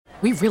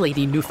We really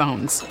need new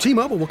phones.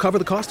 T-Mobile will cover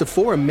the cost of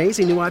 4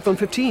 amazing new iPhone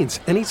 15s,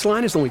 and each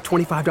line is only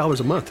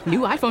 $25 a month. New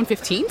iPhone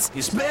 15s?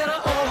 It's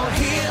better over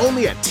here.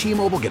 Only at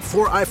T-Mobile, get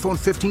 4 iPhone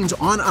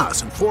 15s on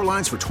us and 4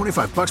 lines for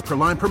 $25 per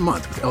line per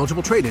month with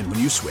eligible trade-in when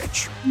you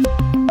switch.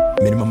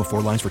 Minimum of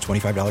 4 lines for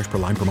 $25 per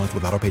line per month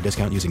with autopay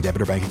discount using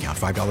debit or bank account.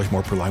 $5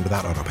 more per line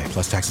without autopay,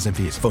 plus taxes and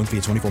fees. Phone fee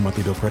at 24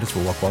 monthly bill credits for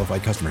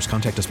well-qualified customers.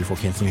 Contact us before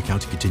canceling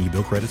account to continue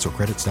bill credits or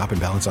credit stop and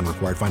balance on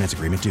required finance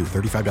agreement due.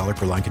 $35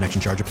 per line connection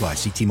charge applies.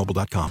 See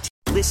T-Mobile.com.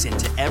 Listen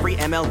to every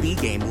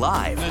MLB game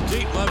live. In the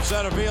deep left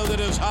center field, it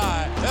is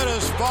high, it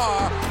is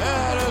far,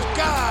 it is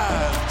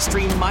gone.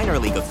 Stream minor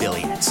league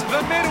affiliates.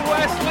 The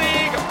Midwest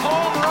League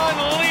home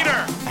run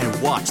leader.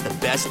 And watch the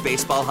best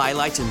baseball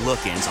highlights and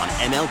look-ins on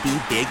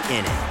MLB Big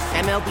Inning.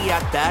 MLB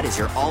At Bat is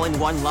your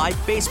all-in-one live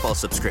baseball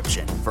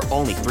subscription for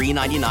only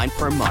 $3.99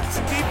 per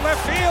month. Deep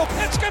left field,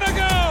 it's gonna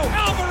go.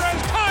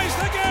 Alvarez ties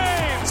the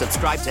game.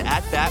 Subscribe to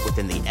At Bat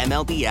within the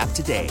MLB app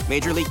today.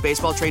 Major League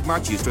Baseball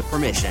trademarks used with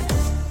permission.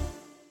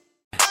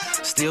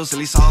 Still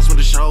silly songs with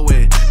the show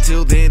in.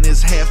 Till then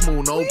it's half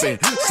moon open.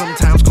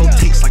 Sometimes go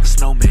takes like a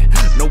snowman.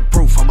 No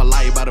proof, I'm a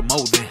liar by the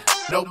molding.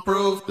 No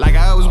proof. Like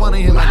I always wanted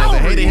him, I never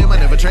hated him, I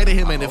never traded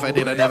him, and if I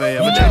did, I never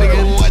ever trade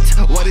again.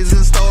 What is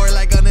in store?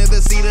 Like under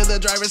the seat of the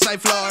driver's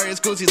side floor. It's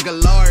Gucci's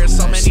galore.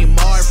 So many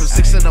more from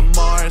 6 in the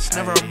Mars.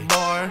 Never a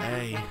bar.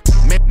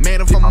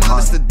 Man, if I'm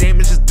honest, the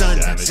damage is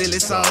done. Silly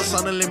sauce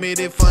on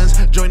unlimited funds.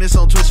 Join us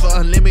on Twitch for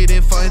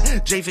unlimited fun.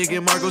 J-Fig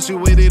and Marcos, you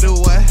with it or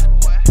what?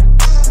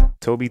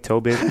 Toby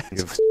Tobin.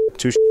 Give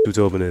two who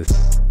Tobin is.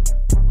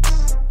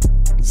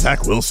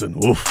 Zach Wilson.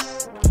 Oof.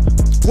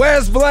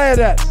 Where's Vlad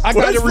at? I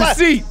got a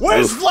receipt.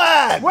 Where's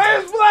Vlad?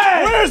 Where's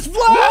Vlad? Where's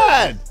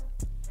Vlad?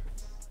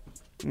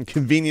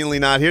 Conveniently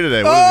not here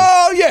today.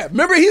 Oh, yeah.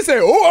 Remember he said,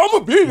 I'm going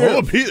to be there. I'm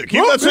going to be there.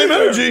 Keep that same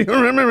energy.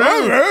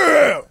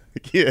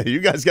 Yeah, you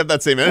guys got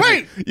that same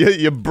energy. Wait.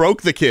 You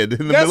broke the kid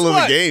in the middle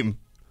of the game.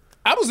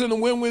 I was in a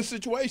win-win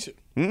situation.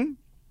 You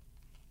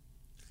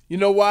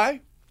know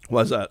why?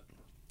 Why's that?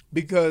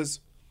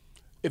 Because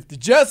if the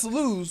Jets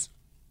lose,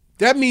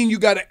 that means you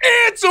got to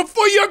answer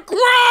for your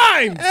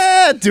crimes.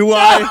 Do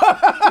I?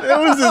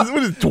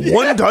 What is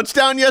one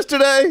touchdown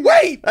yesterday?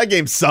 Wait. That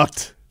game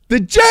sucked. The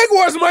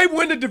Jaguars might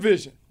win the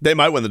division. They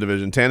might win the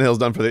division. Tannehill's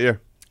done for the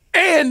year.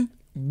 And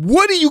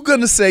what are you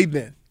going to say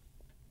then?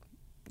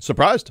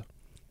 Surprised.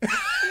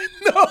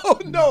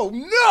 No.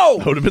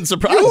 I would have been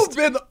surprised. You've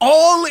been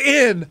all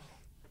in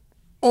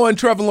on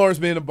Trevor Lawrence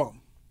being a bum.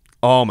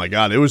 Oh, my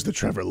God. It was the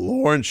Trevor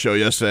Lawrence show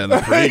yesterday on the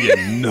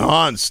pregame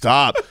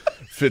nonstop.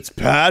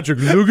 Fitzpatrick,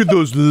 look at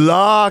those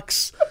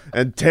locks.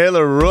 And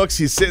Taylor Rooks,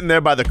 he's sitting there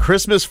by the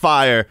Christmas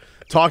fire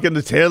talking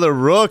to Taylor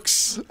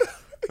Rooks.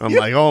 I'm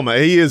like, oh, my,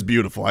 he is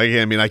beautiful. I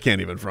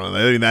can't even front.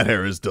 I mean, that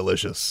hair is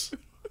delicious.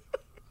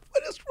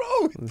 What is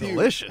wrong with you?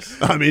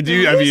 Delicious. I mean,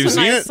 have you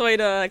seen it? Nice way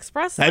to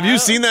express that. Have you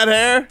seen that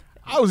hair?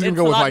 I was going to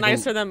go with a lot like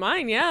nicer than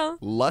mine, yeah.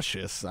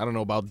 Luscious. I don't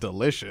know about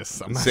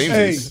delicious. I'm not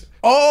Hey,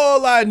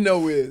 all I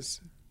know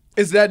is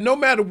that no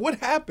matter what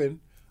happened,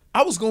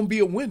 I was going to be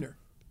a winner.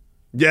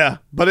 Yeah,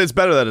 but it's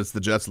better that it's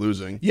the Jets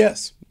losing.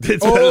 Yes.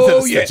 It's better that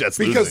it's the Jets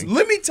because losing.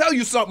 let me tell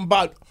you something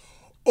about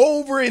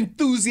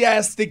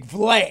over-enthusiastic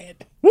Vlad.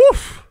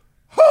 Woof.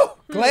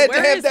 Glad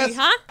Where to have is that. he,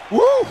 huh?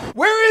 Woo.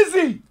 Where is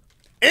he?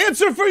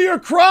 Answer for your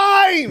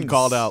crimes.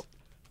 Called out.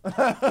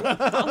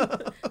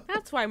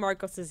 That's why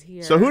Marcos is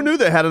here. So who knew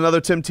they had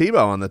another Tim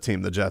Tebow on the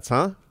team, the Jets,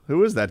 huh?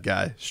 Who is that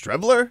guy?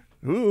 Strebler?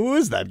 Who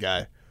is that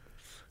guy?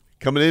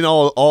 Coming in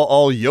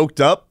all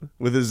yoked up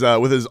with his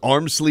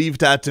arm sleeve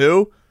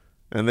tattoo,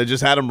 and they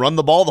just had him run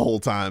the ball the whole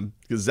time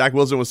because Zach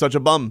Wilson was such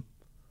a bum.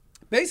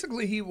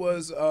 Basically, he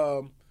was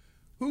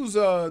who's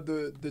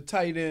the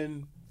tight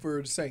end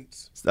for the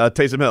Saints?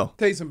 Taysom Hill.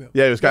 Taysom Hill.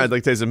 Yeah, he was kind of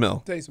like Taysom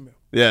Hill. Taysom Hill.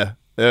 Yeah.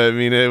 I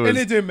mean, it was. And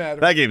it didn't matter.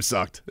 That game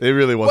sucked. It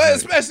really wasn't. Well,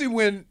 especially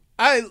when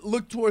I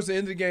looked towards the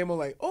end of the game, I'm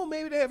like, oh,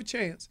 maybe they have a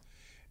chance.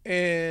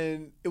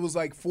 And it was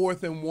like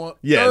 4th and 1.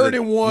 Yeah, 3rd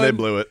and 1. They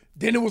blew it.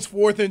 Then it was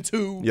 4th and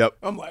 2. Yep.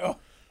 I'm like, oh,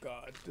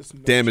 God. This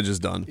Damage is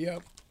done.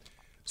 Yep.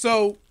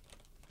 So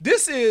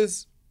this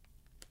is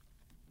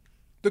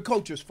the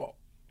coach's fault.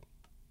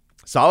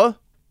 Saleh?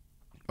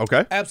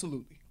 Okay.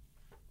 Absolutely.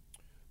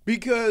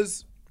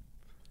 Because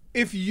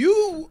if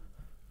you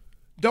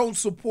don't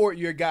support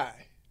your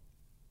guy,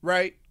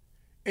 right,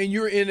 and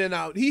you're in and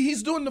out,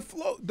 he's doing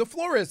the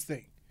Flores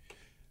thing.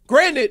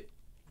 Granted,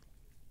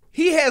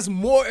 he has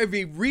more of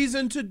a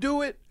reason to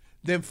do it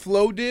than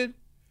Flo did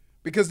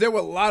because there were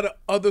a lot of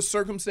other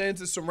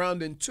circumstances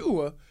surrounding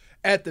Tua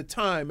at the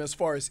time as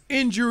far as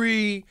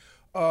injury,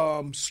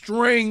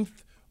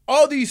 strength,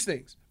 all these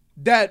things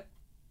that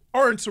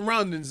aren't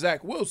surrounding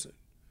Zach Wilson.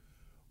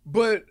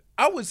 But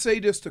I would say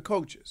this to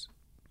coaches.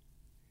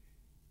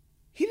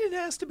 He didn't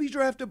ask to be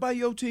drafted by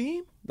your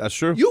team. That's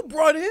true. You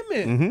brought him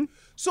in. Mm-hmm.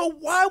 So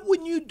why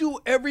wouldn't you do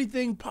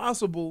everything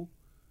possible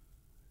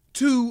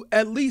to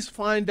at least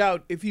find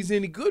out if he's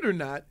any good or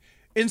not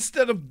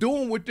instead of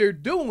doing what they're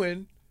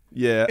doing?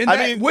 Yeah. And the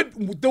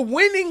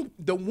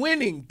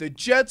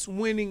Jets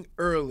winning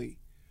early,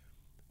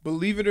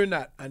 believe it or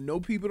not, I know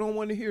people don't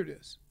want to hear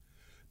this.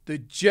 the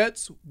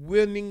Jets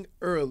winning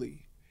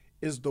early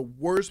is the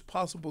worst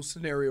possible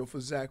scenario for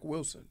Zach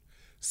Wilson,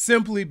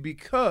 simply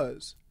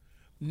because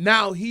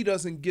now he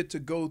doesn't get to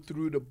go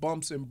through the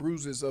bumps and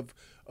bruises of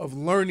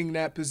learning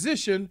that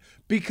position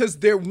because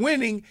they're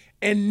winning,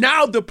 and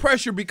now the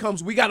pressure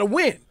becomes we got to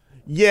win.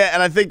 Yeah,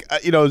 and I think,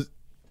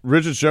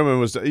 Richard Sherman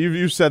was,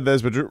 you said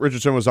this, but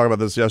Richard Sherman was talking about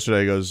this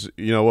yesterday. He goes,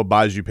 what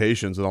buys you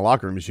patience in the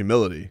locker room is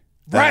humility.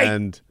 Right.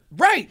 And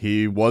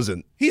he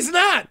wasn't. He's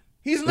not.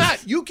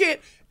 You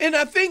can't. And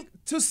I think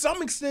to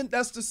some extent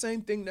that's the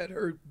same thing that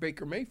hurt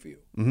Baker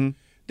Mayfield. Mm-hmm.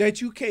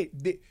 That you can't.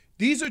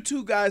 These are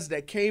two guys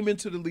that came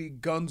into the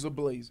league guns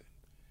a-blazing.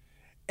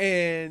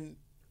 And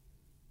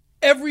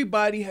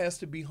everybody has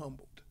to be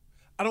humbled.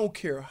 I don't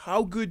care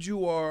how good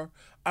you are.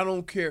 I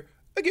don't care.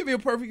 I'll give you a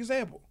perfect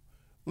example.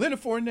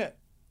 Leonard Fournette.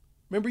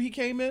 Remember he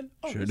came in?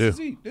 Oh, Sure this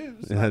do.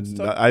 is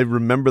he. I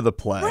remember the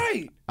play.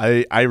 Right.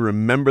 I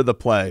remember the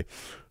play.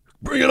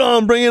 Bring it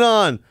on, bring it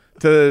on.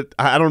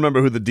 I don't remember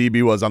who the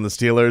DB was on the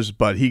Steelers,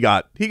 but he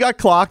got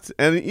clocked,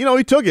 and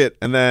he took it,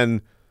 and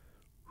then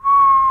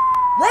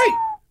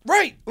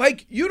right.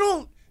 Like you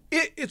don't.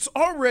 It's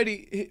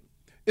already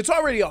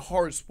a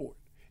hard sport.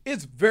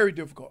 It's very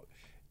difficult.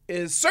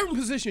 In certain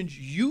positions,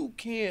 you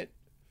can't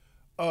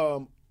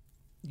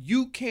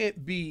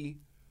be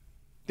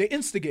the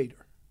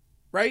instigator,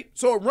 right?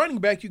 So a running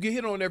back, you get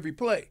hit on every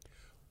play.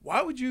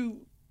 Why would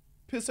you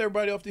piss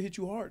everybody off to hit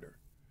you harder?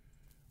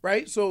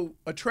 Right? So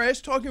a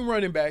trash-talking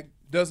running back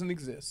doesn't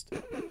exist.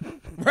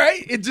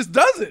 Right? It just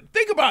doesn't.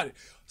 Think about it.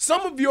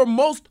 Some of your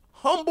most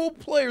humble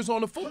players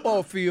on the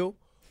football field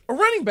are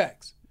running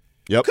backs.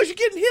 Yep. Because you're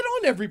getting hit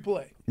on every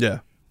play. Yeah.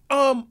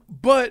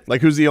 But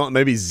like who's the only,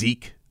 maybe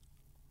Zeke?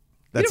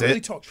 That's he didn't it.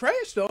 really talk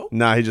trash though.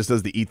 Nah, he just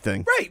does the eat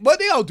thing. Right, but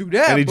they all do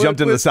that. And he jumped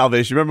in the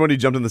Salvation. Remember when he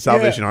jumped in the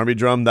Salvation Army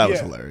drum? That was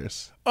Yeah.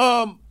 hilarious.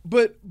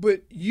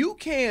 But you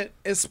can't,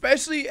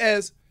 especially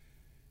as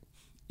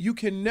you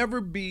can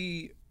never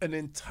be an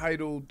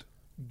entitled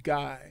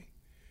guy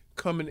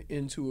coming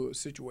into a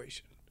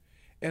situation.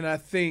 And I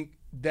think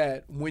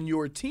that when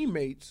your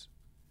teammates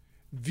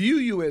view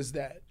you as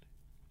that,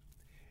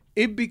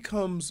 it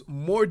becomes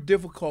more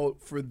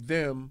difficult for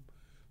them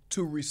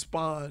to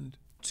respond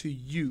to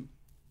you.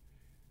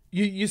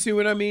 You see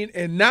what I mean?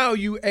 And now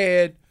you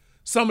add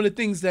some of the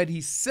things that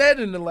he said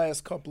in the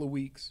last couple of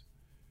weeks,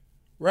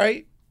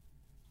 right?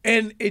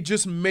 And it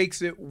just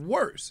makes it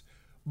worse.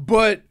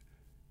 But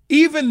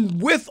even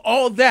with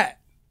all that,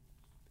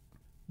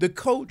 the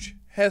coach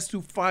has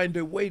to find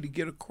a way to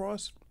get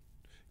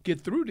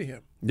through to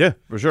him. Yeah,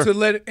 for sure. To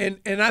let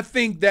and I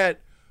think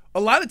that a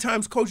lot of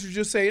times coaches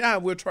just say,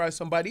 we'll try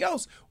somebody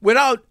else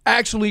without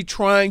actually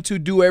trying to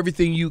do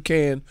everything you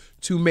can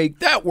to make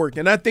that work.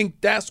 And I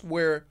think that's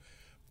where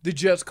the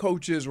Jets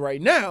coach is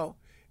right now,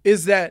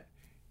 is that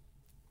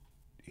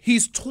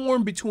he's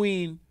torn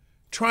between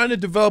trying to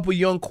develop a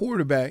young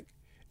quarterback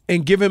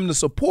and give him the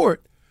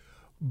support,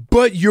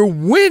 but you're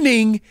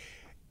winning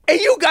and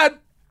you got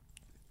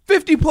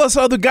 50 plus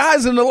other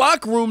guys in the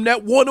locker room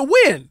that want to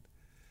win.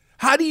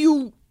 How do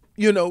you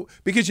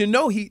because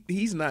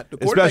he's not, the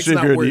quarterback's Especially if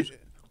not you're worth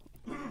it.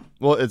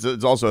 Well,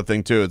 it's also a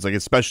thing too. It's like,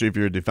 especially if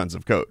you're a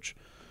defensive coach.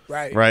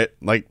 Right. Right?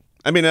 Like,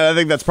 I mean, I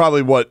think that's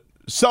probably what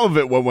some of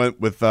it what went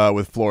with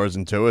Flores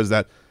into, is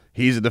that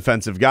he's a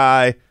defensive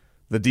guy.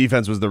 The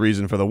defense was the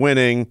reason for the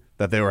winning,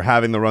 that they were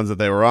having the runs that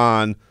they were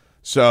on.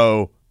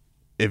 So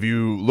if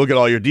you look at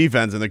all your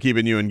defense and they're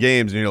keeping you in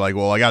games and you're like,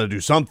 well, I got to do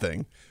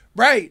something.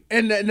 Right.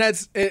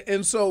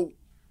 And so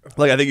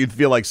like, I think you'd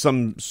feel like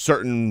some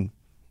certain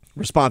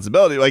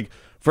responsibility. Like,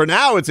 for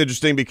now, it's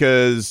interesting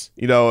because,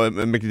 and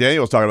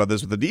McDaniel was talking about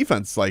this with the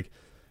defense. Like,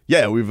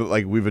 yeah,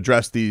 we've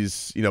addressed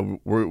these,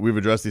 we've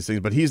addressed these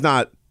things, but he's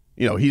not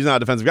a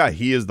defensive guy.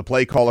 He is the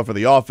play caller for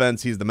the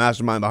offense. He's the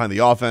mastermind behind the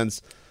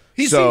offense.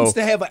 He seems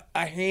to have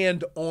a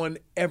hand on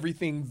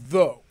everything,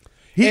 though.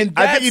 I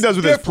think he does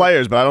with his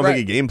players, but I don't think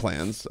he game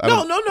plans.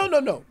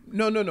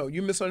 No.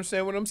 You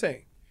misunderstand what I'm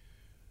saying.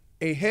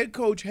 A head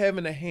coach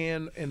having a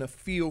hand and a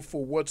feel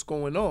for what's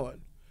going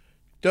on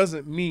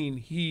doesn't mean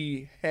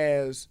he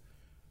has,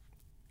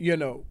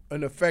 an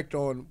effect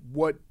on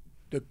what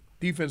the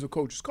defensive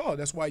coach is called.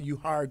 That's why you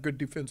hire good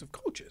defensive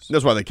coaches.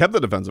 That's why they kept the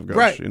defensive coach.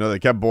 Right. They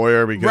kept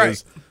Boyer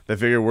because they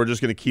figured we're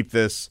just going to keep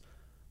this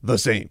the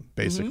same,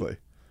 basically.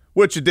 Mm-hmm.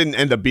 Which it didn't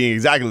end up being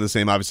exactly the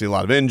same. Obviously, a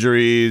lot of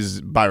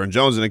injuries. Byron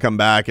Jones didn't come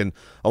back, and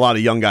a lot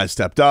of young guys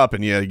stepped up,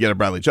 and you get a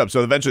Bradley Chubb.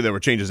 So eventually there were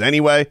changes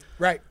anyway.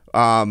 Right.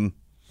 And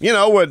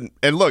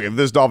look, if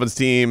this Dolphins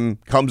team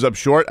comes up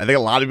short, I think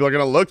a lot of people are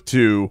going to look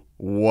to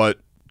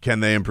what can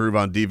they improve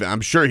on defense.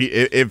 I'm sure I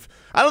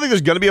don't think there's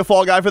going to be a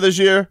fall guy for this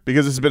year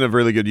because this has been a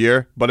really good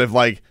year. But if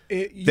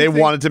they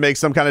wanted to make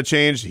some kind of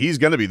change, he's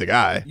going to be the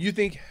guy. You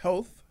think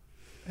health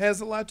has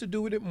a lot to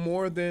do with it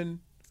more than?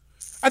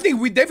 I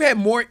think they've had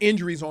more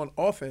injuries on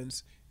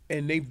offense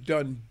and they've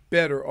done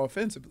better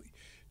offensively.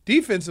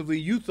 Defensively,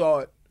 you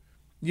thought,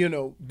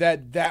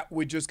 that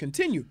would just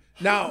continue.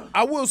 Now,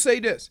 I will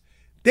say this.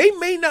 They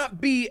may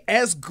not be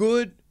as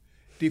good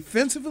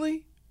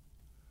defensively,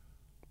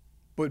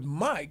 but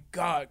my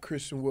God,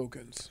 Christian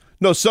Wilkins.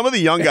 No, some of the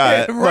young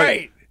guys.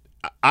 Right.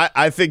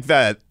 I think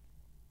that,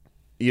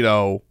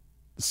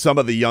 some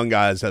of the young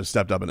guys have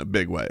stepped up in a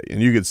big way.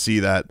 And you could see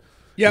that,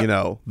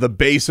 the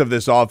base of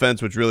this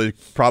offense, which really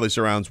probably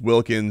surrounds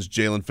Wilkins,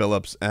 Jalen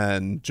Phillips,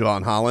 and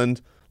Javon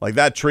Holland. Like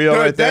that trio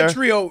right there. That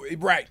trio,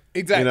 right,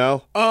 exactly.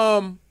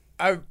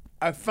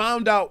 I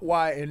found out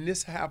why, and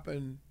this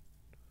happened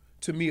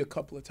to me a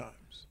couple of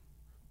times,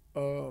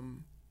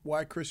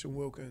 why Christian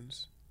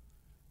Wilkins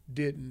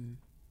didn't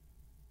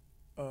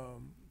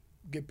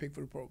get picked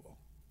for the Pro Bowl.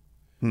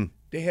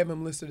 They have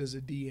him listed as a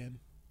DN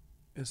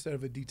instead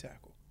of a D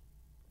tackle.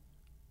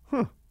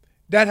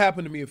 That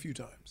happened to me a few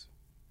times.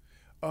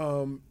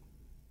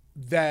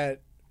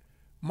 That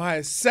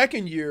my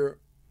second year,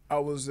 I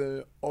was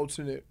an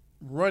alternate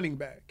running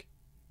back.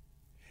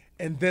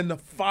 And then the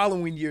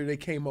following year, they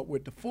came up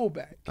with the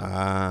fullback.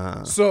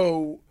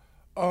 So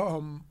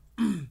when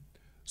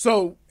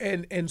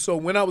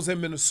I was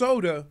in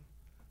Minnesota,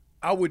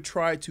 I would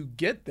try to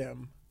get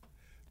them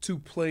to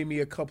play me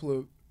a couple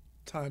of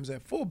times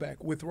at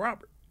fullback with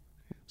Robert,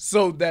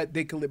 so that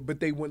they could, but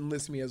they wouldn't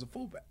list me as a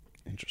fullback.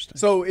 Interesting.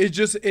 So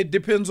it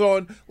depends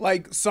on,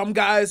 like, some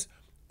guys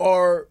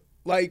are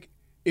like,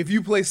 if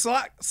you play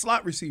slot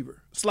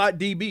receiver, slot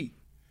DB,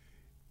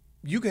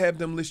 you can have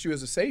them list you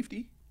as a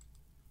safety,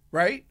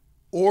 right?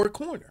 Or a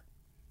corner,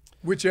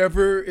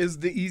 whichever is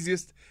the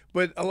easiest.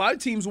 But a lot of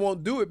teams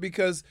won't do it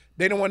because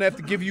they don't want to have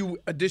to give you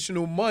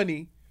additional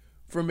money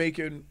for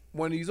making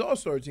one of these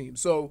all-star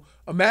teams. So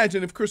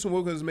imagine if Christian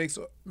Wilkins makes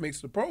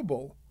the Pro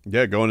Bowl.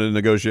 Yeah, going into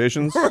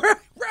negotiations.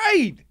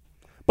 Right.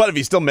 But if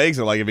he still makes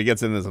it, like if he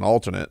gets in as an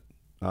alternate,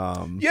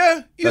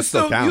 that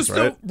still counts,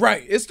 right?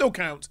 Right, it still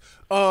counts.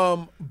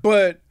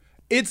 But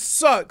it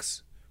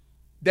sucks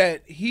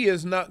that he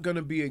is not going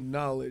to be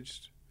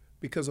acknowledged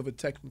because of a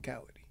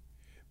technicality.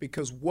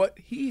 Because what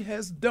he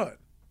has done,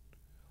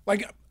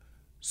 like,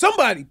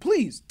 somebody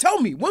please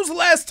tell me, when was the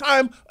last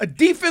time a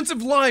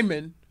defensive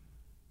lineman,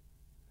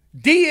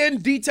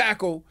 DN, D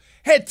tackle,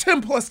 had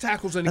 10-plus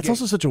tackles in a game? That's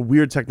also such a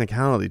weird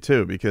technicality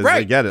too, because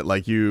they get it,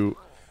 like you.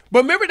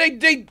 But remember,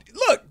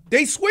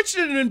 they switched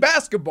it in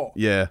basketball.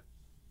 Yeah,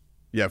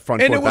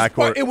 front court, back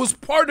court. It was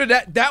part of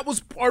that. That was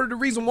part of the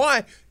reason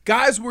why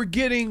guys were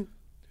getting,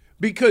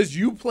 because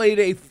you played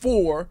a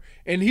 4,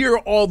 and here are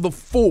all the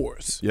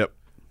 4s. Yep.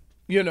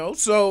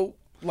 So,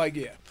 like,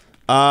 yeah.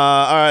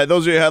 All right,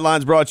 those are your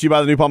headlines brought to you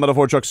by the new Palmetto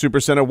Ford Truck Super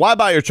Center. Why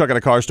buy your truck at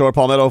a car store,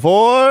 Palmetto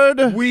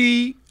Ford?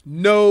 We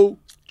know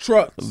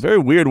trucks. A very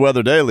weird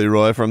weather day,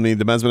 Leroy, from the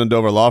Bensman and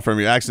Dover Law Firm,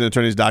 your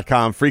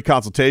accidentattorneys.com. Free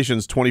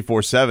consultations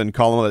 24/7.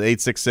 Call them at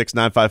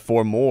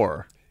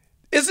 866-954-MORE.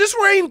 Is this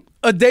rain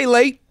a day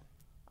late?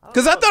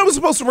 Because I thought it was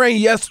supposed to rain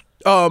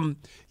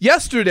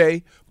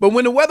yesterday, but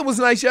when the weather was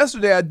nice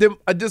yesterday, I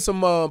did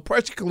some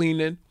pressure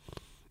cleaning,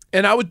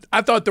 and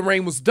I thought the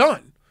rain was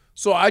done.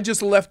 So I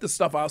just left the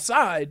stuff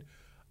outside.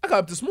 I got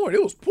up this morning.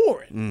 It was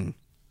pouring.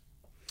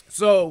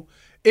 So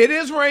it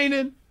is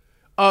raining.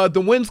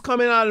 The wind's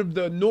coming out of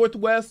the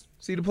northwest.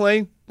 See the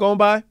plane going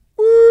by?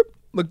 Whoop.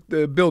 Look,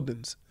 the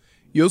buildings.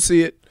 You'll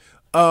see it.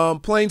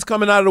 Planes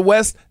coming out of the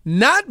west.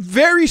 Not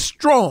very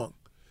strong.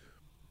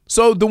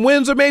 So the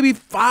winds are maybe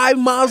 5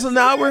 miles an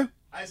hour.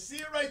 I see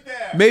it right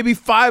there. Maybe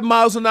 5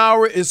 miles an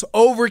hour. It's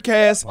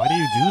overcast. Why do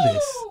you do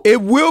this?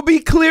 It will be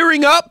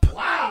clearing up.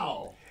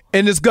 Wow.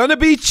 And it's going to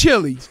be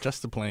chilly. It's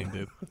just a plane,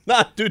 dude.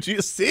 Nah, dude,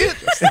 you see it?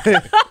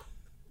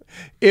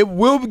 It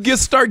will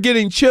start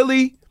getting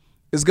chilly.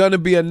 It's going to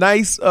be a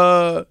nice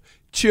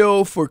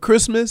chill for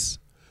Christmas.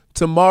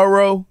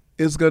 Tomorrow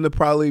is going to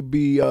probably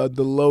be,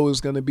 the low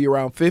is going to be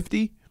around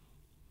 50,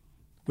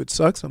 which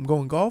sucks. I'm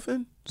going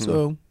golfing.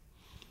 So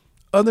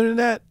other than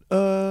that.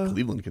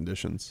 Cleveland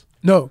conditions.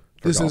 No.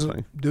 This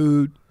isn't.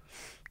 Dude,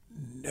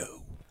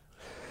 no.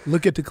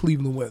 Look at the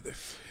Cleveland weather.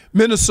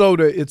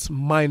 Minnesota, it's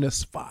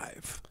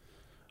 -5.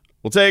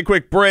 We'll take a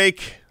quick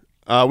break.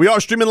 We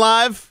are streaming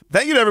live.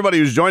 Thank you to everybody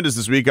who's joined us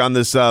this week on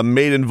this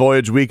maiden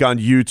voyage week on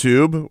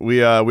YouTube.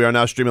 We are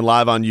now streaming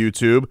live on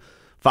YouTube.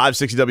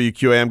 560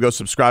 WQAM. Go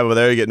subscribe over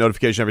there. You get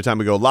notification every time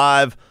we go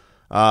live.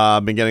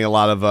 I've been getting a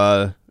lot of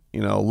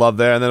love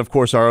there. And then, of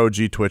course, our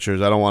OG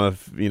Twitchers. I don't want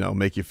to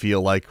make you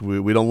feel like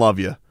we don't love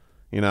you.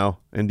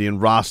 Indian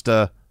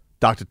Rasta,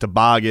 Dr.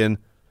 Toboggan,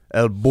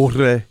 El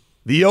Burre,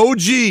 the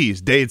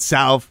OGs, Dade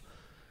South,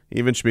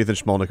 even Schmeeth and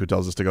Schmolnick, who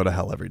tells us to go to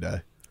hell every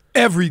day.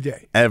 Every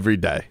day. Every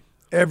day.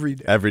 Every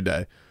day. Every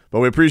day. But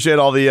we appreciate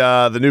all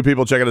the new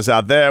people checking us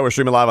out there. We're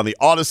streaming live on the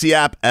Odyssey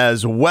app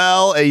as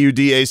well,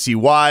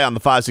 AUDACY on the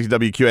 560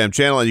 WQAM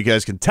channel. And you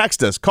guys can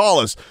text us, call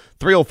us,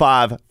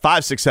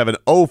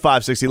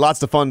 305-567-0560.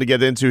 Lots of fun to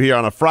get into here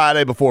on a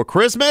Friday before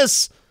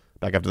Christmas.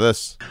 Back after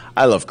this.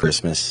 I love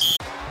Christmas.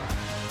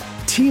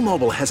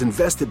 T-Mobile has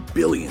invested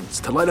billions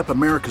to light up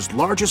America's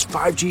largest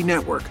 5G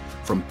network,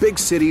 from big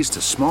cities to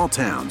small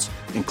towns,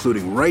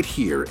 including right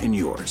here in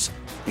yours.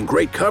 And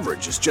great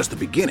coverage is just the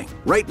beginning.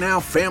 Right now,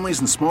 families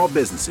and small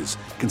businesses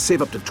can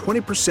save up to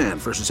 20%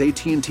 versus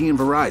AT&T and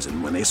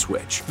Verizon when they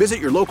switch. Visit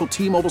your local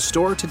T-Mobile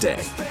store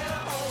today.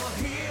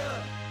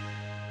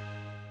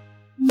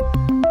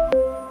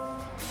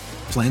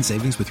 Plan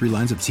savings with 3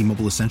 lines of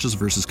T-Mobile Essentials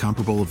versus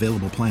comparable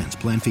available plans.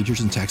 Plan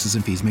features and taxes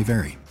and fees may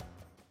vary.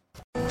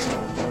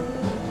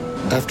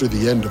 After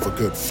the end of a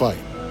good fight,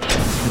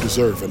 you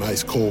deserve an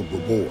ice-cold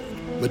reward.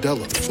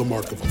 Modelo is the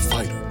mark of a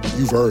fighter.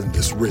 You've earned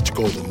this rich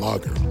golden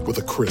lager with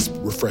a crisp,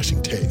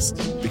 refreshing taste.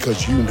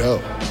 Because you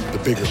know, the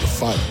bigger the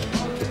fight,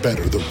 the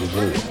better the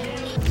reward.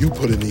 You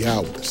put in the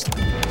hours,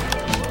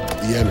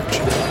 the energy,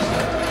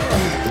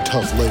 the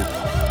tough labor.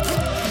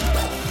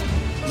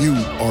 You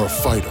are a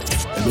fighter,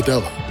 and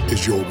Modelo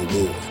is your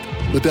reward.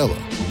 Modelo,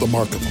 the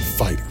mark of a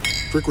fighter.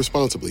 Drink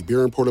responsibly.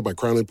 Beer imported by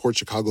Crown Imports,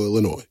 Chicago,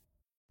 Illinois.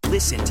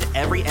 Listen to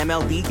every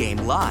MLB game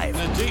live.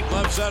 In the deep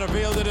left center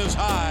field, it is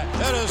high,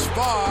 it is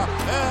far,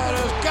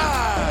 it is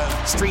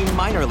God. Stream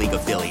minor league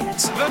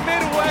affiliates. The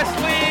Midwest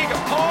League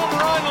home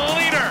run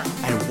leader.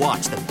 And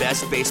watch the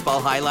best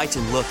baseball highlights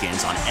and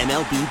look-ins on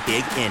MLB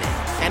Big Inning.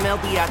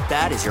 MLB At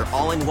Bat is your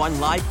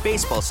all-in-one live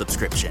baseball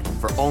subscription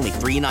for only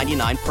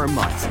 $3.99 per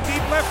month.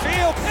 Deep left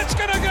field, it's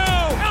gonna go.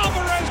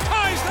 Alvarez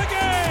ties the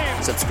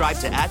game. Subscribe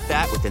to At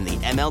Bat within the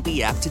MLB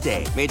app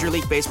today. Major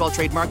League Baseball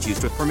trademarks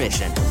used with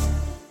permission.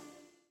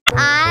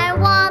 I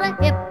want a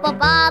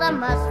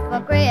hippopotamus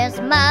for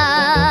Christmas.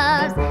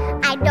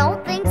 I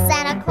don't think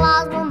Santa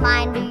Claus will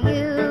mind you.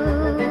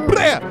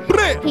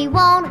 He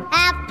won't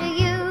have to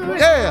use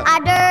a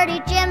dirty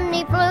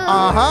chimney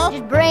flue.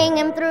 Just bring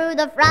him through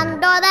the front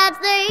door. That's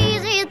the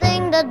easy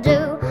thing to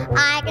do.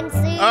 I can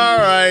see. All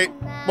right.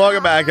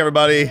 Welcome back,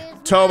 everybody.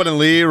 Tobin and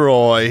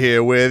Leroy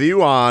here with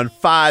you on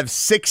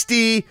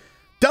 560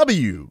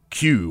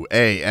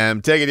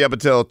 WQAM. Taking you up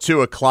until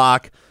 2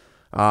 o'clock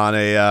on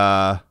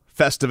a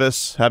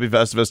Festivus. Happy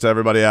Festivus to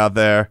everybody out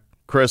there.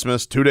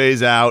 Christmas, 2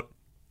 days out.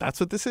 That's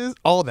what this is?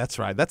 Oh, that's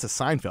right. That's a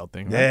Seinfeld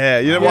thing, right? Yeah,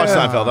 you didn't watch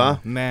Seinfeld, huh?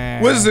 Nah.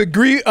 What is it?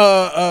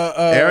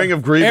 Airing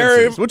of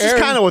grievances, which is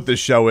kind of what this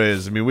show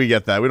is. I mean, we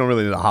get that. We don't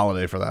really need a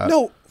holiday for that.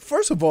 No,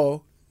 first of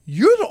all,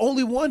 you're the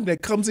only one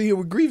that comes in here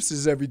with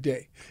grievances every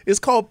day. It's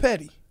called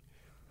petty.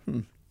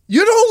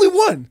 You're the only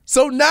one.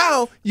 So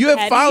now you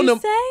have found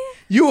them.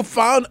 You have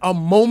found a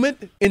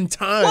moment in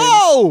time.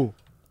 Whoa!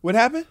 What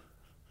happened?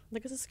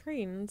 Look at the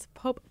screen. It's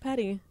Pope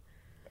Petty.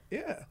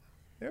 Yeah.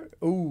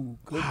 Ooh,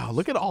 wow,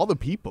 look at all the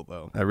people,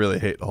 though. I really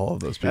hate all of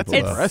those people.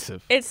 That's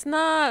impressive. It's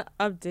not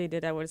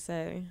updated, I would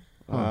say.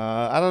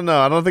 I don't know.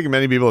 I don't think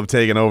many people have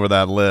taken over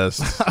that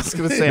list. I was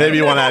going to say. Maybe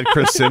you want to add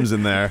Chris Sims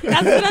in there.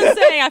 That's what I'm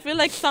saying. I feel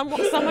like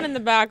someone in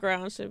the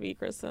background should be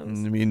Chris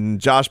Sims. I mean,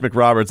 Josh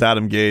McRoberts,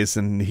 Adam Gase,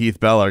 and Heath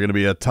Bell are going to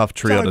be a tough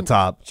trio at the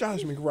top.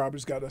 Josh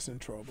McRoberts got us in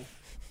trouble.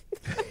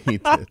 He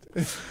did.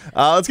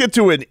 Let's get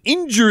to an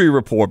injury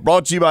report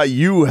brought to you by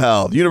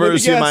UHealth,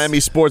 University of Miami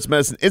Sports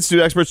Medicine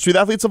Institute. Experts treat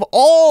athletes of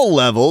all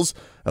levels,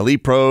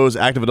 elite pros,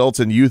 active adults,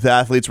 and youth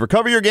athletes.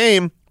 Recover your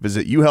game.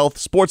 Visit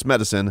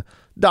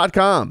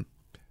uhealthsportsmedicine.com.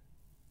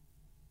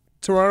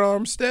 Teron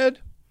Armstead,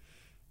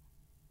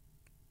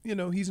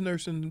 he's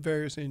nursing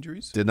various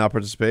injuries. Did not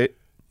participate.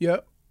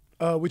 Yep,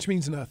 which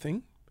means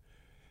nothing.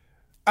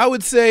 I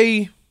would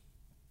say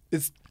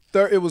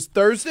it was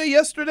Thursday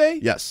yesterday.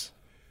 Yes.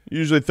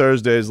 Usually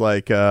Thursday is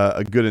like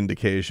a good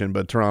indication,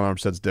 but Teron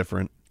Armstead's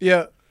different.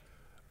 Yeah.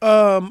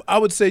 I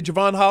would say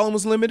Javon Holland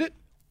was limited.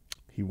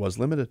 He was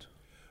limited.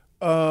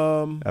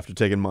 After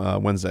taking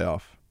Wednesday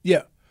off.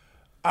 Yeah.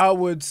 I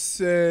would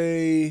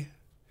say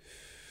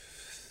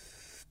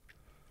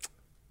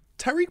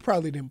Tyreek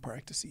probably didn't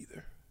practice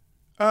either.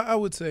 I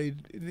would say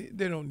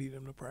they don't need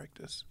him to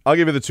practice. I'll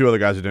give you the 2 other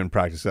guys who didn't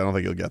practice. I don't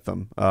think you'll get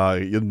them.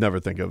 You'll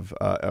never think of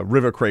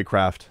River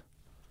Craycraft.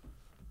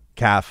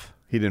 Calf.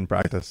 He didn't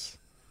practice.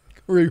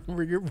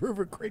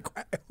 River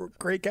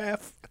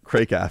Craycraft.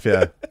 Craycraft,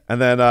 yeah.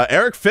 And then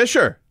Eric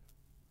Fisher.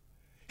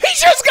 He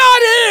just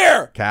got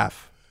here!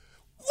 Calf.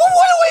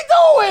 What are we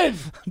doing?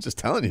 I'm just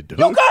telling you, dude.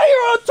 You got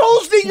here on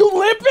Tuesday, you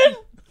limping?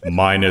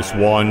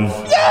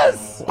 -1.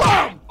 Yes!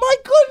 Oh, my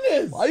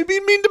goodness! Why are you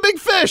being mean to Big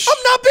Fish?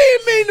 I'm not being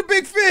mean to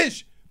Big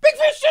Fish. Big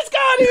Fish just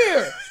got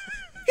here.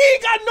 He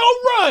ain't got no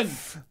run.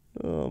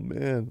 Oh,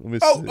 man. Let me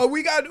see.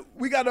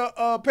 We got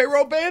a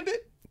payroll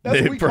bandit?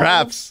 That's what we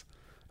perhaps.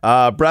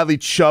 Bradley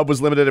Chubb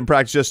was limited in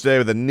practice yesterday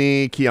with a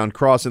knee. Keon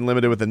Crossan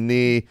limited with a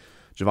knee.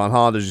 Javon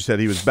Holland, as you said,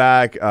 he was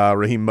back.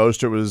 Raheem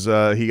Mostert was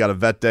he got a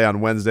vet day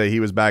on Wednesday. He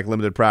was back,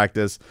 limited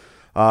practice.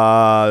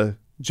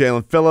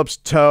 Jalen Phillips,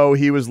 toe,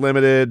 he was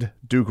limited.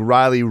 Duke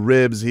Riley,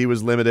 ribs, he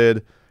was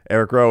limited.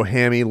 Eric Rowe,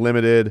 hammy,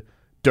 limited.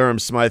 Durham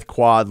Smythe,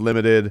 quad,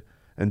 limited.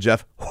 And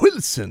Jeff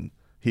Wilson,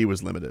 he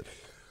was limited.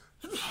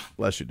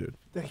 Bless you, dude.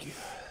 Thank you.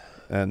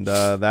 And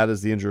that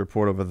is the injury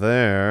report over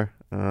there.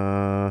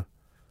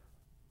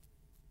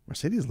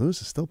 Mercedes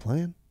Lewis is still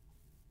playing.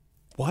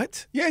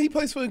 What? Yeah, he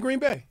plays for the Green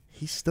Bay.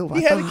 He's still.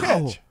 He had a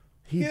catch.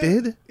 He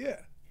did?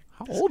 Yeah.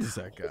 How old is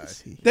that guy?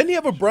 Didn't he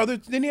have a brother?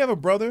 Didn't he have a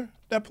brother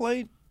that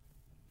played?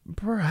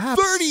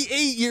 Perhaps.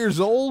 38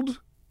 years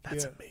old.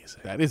 That's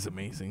amazing. That is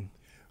amazing.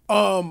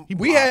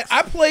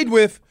 I played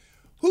with.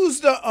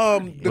 Who's the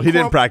well, he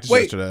didn't practice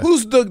yesterday.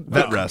 Who's the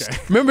vet rest?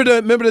 Okay. Remember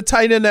the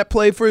tight end that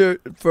played for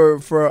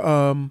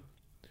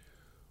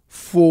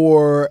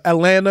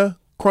Atlanta,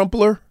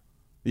 Crumpler?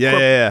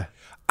 Yeah.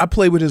 I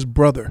played with his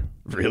brother.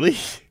 Really?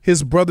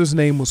 His brother's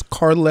name was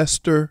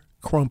Carlester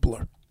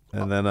Crumpler.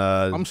 And then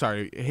I'm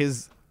sorry.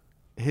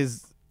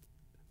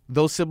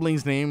 Those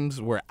siblings'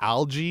 names were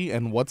Algie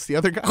and what's the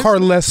other guy?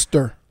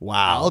 Carlester.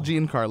 Wow. Algie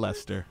and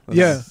Carlester.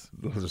 Yeah.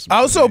 I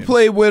also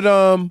played with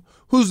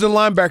who's the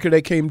linebacker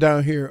that came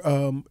down here?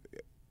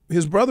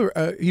 His brother.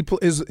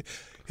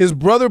 His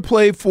brother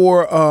played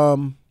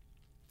for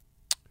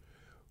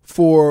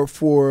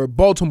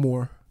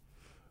Baltimore.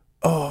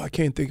 Oh, I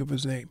can't think of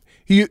his name.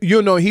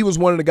 He was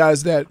one of the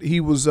guys that he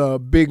was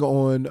big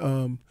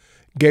on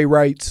gay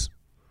rights.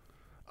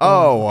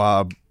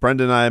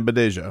 Brendan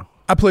Ayanbadejo.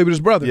 I played with his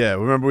brother. Yeah,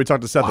 remember we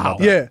talked to Seth about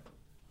that. Yeah,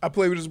 I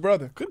played with his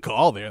brother. Good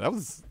call there. That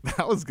was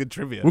good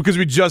trivia. Well, because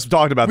we just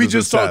talked about We this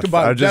just with talked Seth.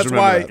 about I it. just That's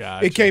why remember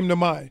that. it came to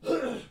mind.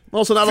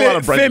 Also, not a lot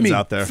of Brendans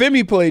out there.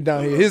 Femi played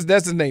down here.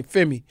 That's his name,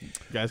 Femi. You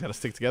guys got to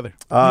stick together.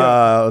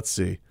 Let's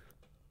see.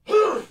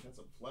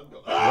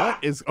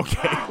 What is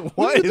okay?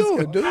 What are you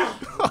doing, dude?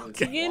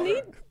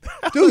 Okay.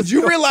 Dude,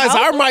 you realize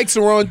our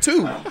mics are on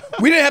too.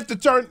 We didn't have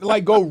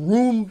to go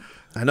room.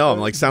 I know. I'm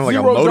like sounding like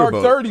a Zero dark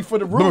motorboat. 30 for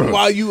the room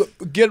while you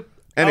get.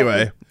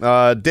 Anyway,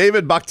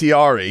 David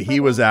Bakhtiari, he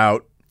was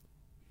out.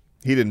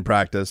 He didn't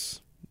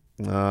practice.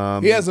 He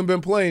hasn't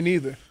been playing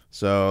either.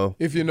 So,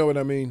 if you know what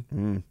I mean.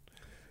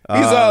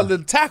 He's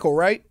the tackle,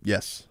 right?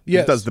 Yes.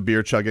 Yes. He does the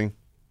beer chugging.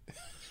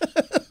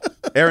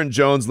 Aaron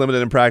Jones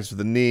limited in practice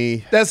with a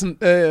knee. That's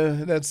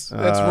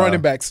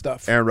running back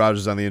stuff. Aaron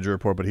Rodgers is on the injury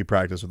report, but he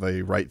practiced with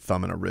a right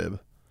thumb and a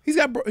rib. He's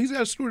got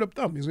a screwed up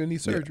thumb. He's gonna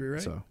need surgery,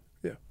 right? So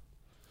yeah.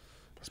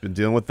 He's been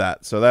dealing with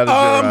that. So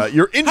that is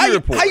your injury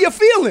report. How you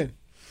feeling?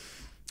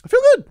 I feel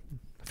good.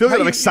 I feel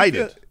good. I'm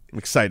excited. I'm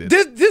excited.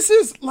 This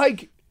is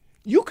like,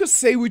 you could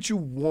say what you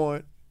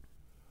want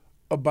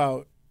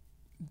about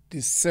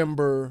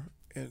December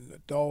and the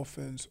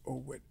Dolphins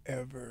or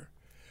whatever,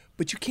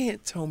 but you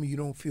can't tell me you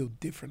don't feel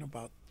different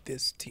about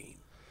this team.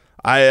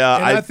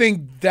 I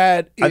think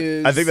that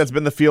is. I think that's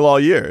been the feel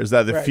all year. Is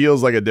that it Right.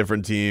 feels like a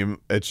different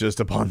team. It's just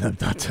upon them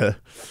not to.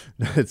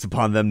 It's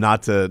upon them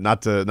not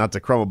to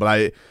crumble.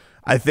 But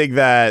I think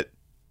that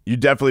you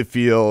definitely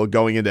feel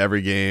going into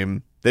every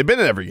game. They've been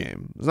in every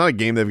game. It's not a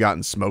game they've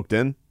gotten smoked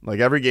in. Like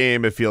every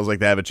game, it feels like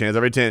they have a chance.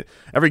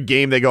 Every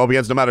game they go up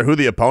against, no matter who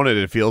the opponent,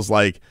 it feels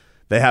like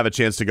they have a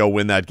chance to go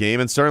win that game.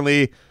 And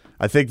certainly,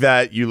 I think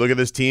that you look at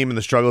this team and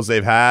the struggles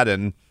they've had,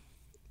 and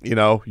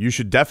you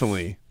should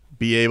definitely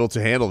be able to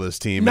handle this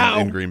team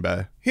in Green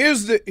Bay.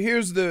 Here's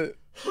the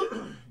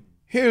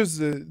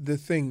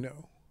thing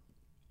though.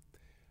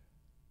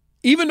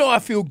 Even though I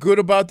feel good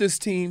about this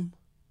team,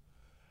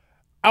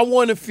 I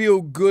want to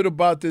feel good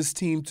about this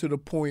team to the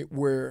point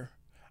where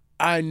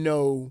I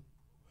know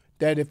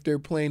that if they're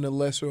playing a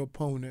lesser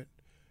opponent,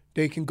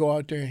 they can go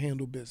out there and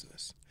handle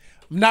business.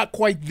 I'm not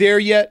quite there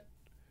yet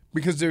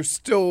because there's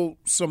still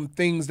some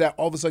things that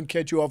all of a sudden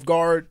catch you off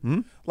guard.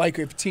 Like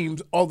if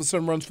teams all of a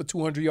sudden runs for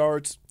 200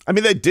 yards. I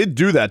mean, they did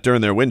do that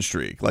during their win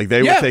streak. Like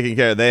they were taking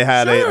care. They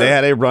had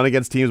a run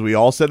against teams we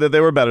all said that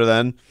they were better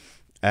than,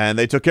 and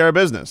they took care of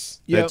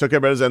business. They took care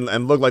of business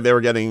and looked like they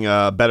were getting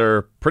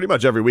better pretty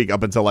much every week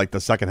up until like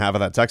the second half of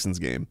that Texans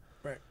game,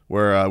 right,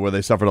 where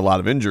they suffered a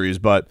lot of injuries.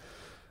 But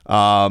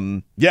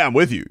I'm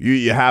with you.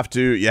 You have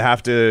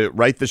to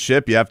right the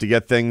ship. You have to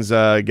get things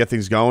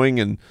going.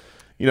 And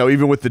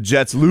even with the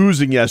Jets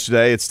losing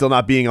yesterday, it's still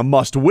not being a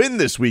must win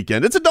this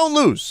weekend. It's a don't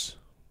lose.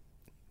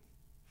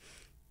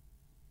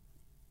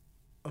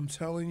 I'm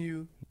telling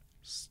you,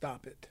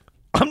 stop it.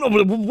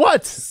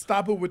 What?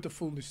 Stop it with the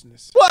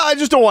foolishness. Well, I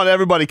just don't want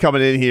everybody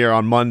coming in here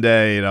on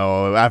Monday,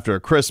 after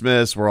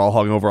Christmas. We're all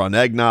hungover on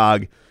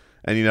eggnog.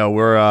 And,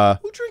 we're...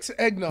 Who drinks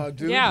eggnog,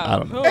 dude? Yeah. I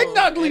don't know.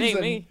 Eggnog It leaves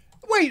ain't me.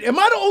 Wait, am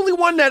I the only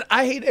one that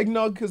I hate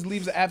eggnog because it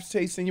leaves an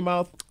aftertaste in your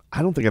mouth?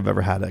 I don't think I've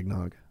ever had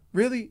eggnog.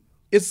 Really?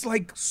 It's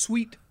like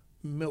sweet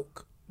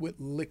milk with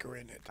liquor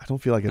in it. I don't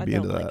feel like I'd be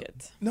into that. Like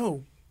it.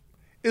 No.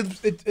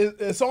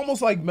 It's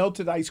almost like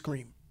melted ice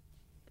cream.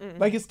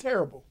 Like, it's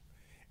terrible.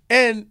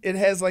 And it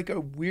has like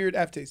a weird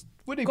aftertaste.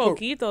 What they put?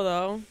 Coquito,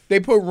 though. They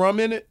put rum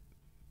in it?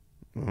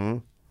 Mm-hmm.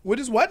 What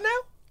is what now?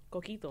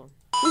 Coquito.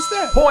 What's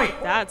that? Point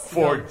That's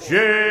for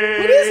Jay.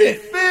 What is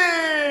it?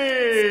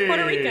 It's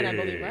Puerto Rican, I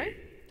believe, right?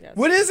 Yes.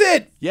 What is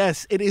it?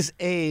 Yes, it is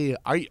a.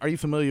 Are you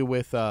familiar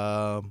with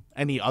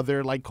any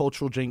other like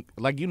cultural drink?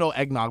 Like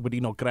eggnog, but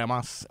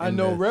cremas. I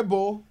know Red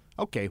Bull.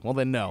 Okay, well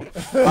then no.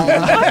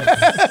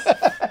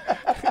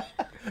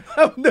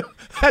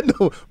 I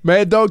know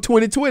Mad Dog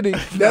 2020.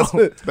 That's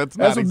what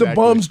exactly. the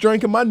bums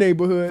drink in my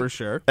neighborhood. For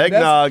sure.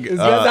 Eggnog. Is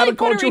that not a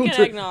Puerto cultural Rican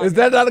drink? eggnog. Is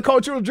that not a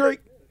cultural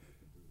drink?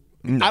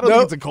 I don't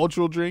think it's a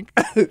cultural drink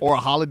or a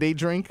holiday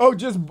drink. Oh,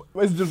 it's just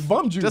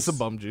bum juice. Just a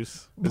bum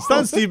juice. Is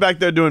Stun Steve back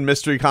there doing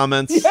mystery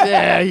comments?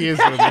 Yeah, he is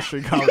doing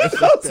mystery comments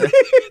back there.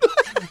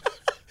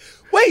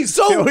 Wait,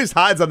 so He always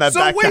hides on that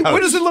back couch.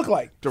 what does it look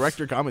like?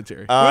 Director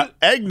commentary.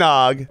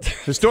 Eggnog,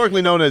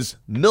 historically known as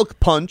milk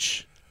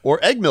punch or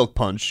egg milk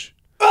punch,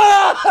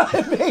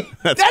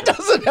 That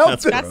doesn't help.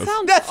 That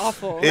sounds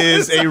awful.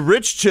 is a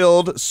rich,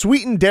 chilled,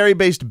 sweetened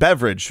dairy-based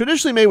beverage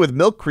traditionally made with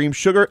milk, cream,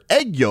 sugar,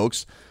 egg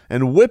yolks,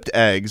 and whipped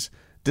eggs,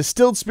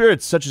 Distilled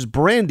spirits such as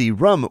brandy,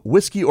 rum,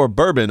 whiskey, or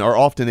bourbon are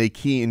often a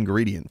key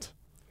ingredient.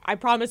 I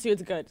promise you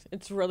it's good.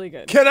 It's really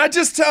good. Can I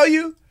just tell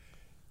you?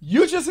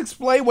 You just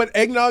explained what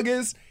eggnog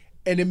is,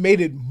 and it made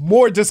it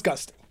more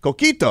disgusting.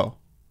 Coquito,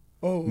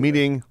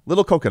 meaning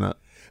little coconut.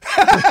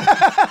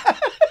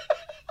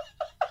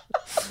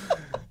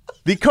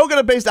 The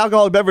coconut-based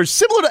alcoholic beverage,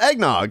 similar to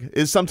eggnog,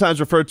 is sometimes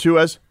referred to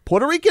as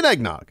Puerto Rican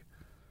eggnog.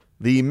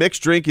 The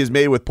mixed drink is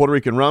made with Puerto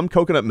Rican rum,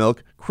 coconut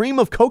milk, cream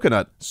of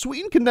coconut,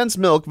 sweetened condensed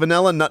milk,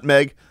 vanilla,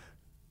 nutmeg,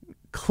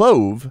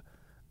 clove.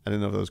 I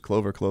didn't know if it was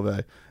clove or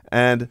clove,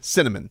 and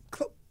cinnamon.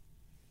 Oh,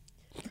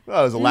 it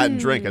was a Latin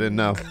drink. I didn't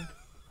know.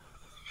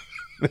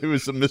 Maybe it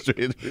was some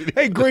mystery ingredient.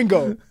 Hey,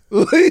 gringo.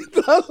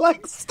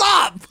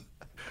 Stop.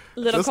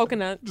 Little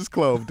coconut. Just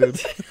clove,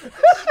 dude.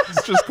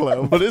 It's just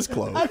clove. What is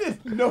clove? I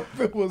didn't know if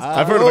it was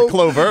I've heard of a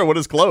clover. What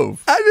is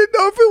clove? I didn't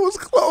know if it was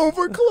clove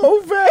or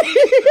clove.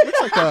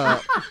 It's like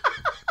a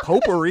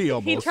potpourri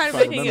almost. He tried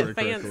making it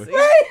fancy.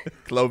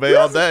 Clove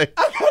all day.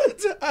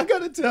 I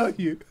gotta tell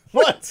you.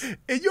 What?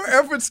 In your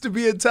efforts to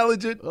be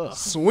intelligent,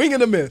 swing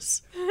and a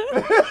miss.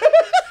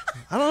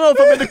 I don't know if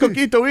I'm into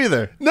coquito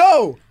either.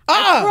 No.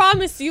 I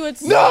promise you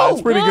it's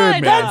It's pretty good,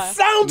 man. That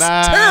sounds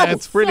terrible.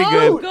 It's pretty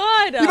so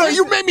good. good.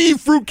 You made me eat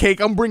fruitcake.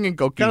 I'm bringing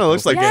coquito. Kind of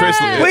looks like Yes.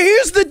 Tris. But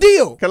here's the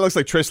deal. Kind of looks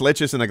like Tris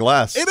Leches in a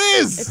glass. It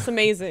is. It's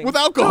amazing. With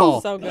alcohol.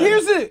 So good.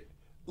 Here's it.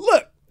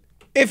 Look,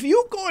 if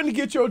you going to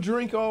get your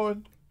drink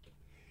on,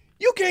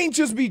 you can't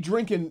just be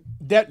drinking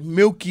that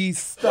milky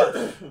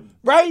stuff,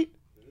 right?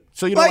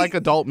 So you don't like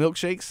adult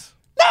milkshakes?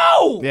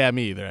 No. Yeah,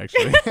 me either,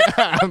 actually.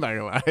 I'm not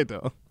gonna lie, I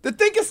don't. The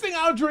thickest thing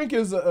I'll drink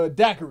is a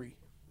daiquiri.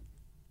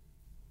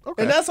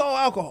 Okay. And that's all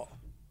alcohol.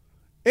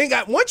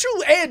 Once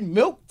you add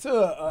milk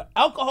to an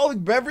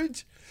alcoholic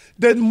beverage,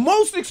 the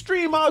most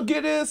extreme I'll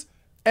get is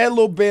add a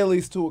little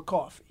Baileys to a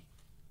coffee.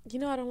 You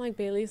know I don't like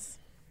Baileys.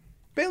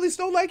 Baileys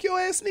don't like your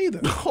ass neither.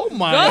 Oh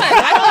my Good.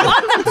 I don't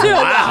want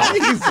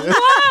them to.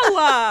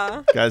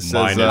 Wow. Guys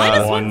says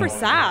 -1 for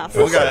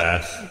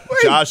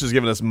Saf. Josh is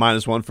giving us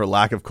 -1 for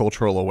lack of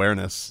cultural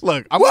awareness.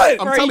 Look, I'm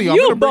telling you, I'm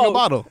gonna bring a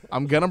bottle.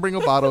 I'm gonna bring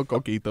a bottle of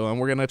coquito, and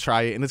we're gonna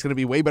try it, and it's gonna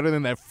be way better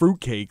than that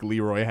fruitcake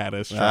Leroy had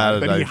us try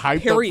that he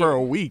hyped up for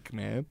a week,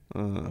 man.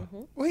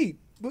 Wait,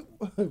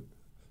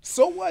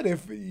 so what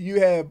if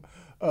you have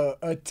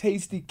a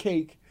tasty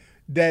cake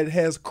that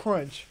has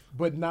crunch,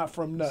 but not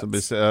from nuts?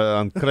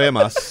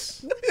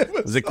 Cremas.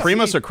 Is it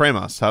cremas or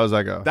cremas? How does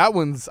that go? That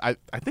one's, I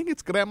think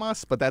it's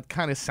cremas, but that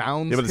kind of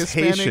sounds but it's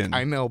Hispanic. Haitian.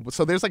 I know.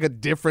 So there's like a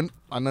different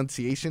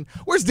enunciation.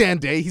 Where's Dan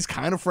Day? He's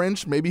kind of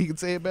French. Maybe he could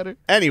say it better.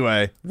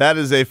 Anyway, that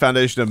is a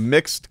foundation of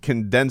mixed,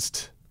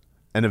 condensed,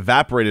 and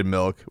evaporated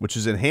milk, which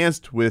is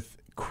enhanced with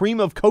cream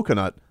of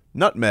coconut,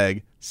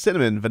 nutmeg,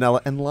 cinnamon,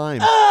 vanilla, and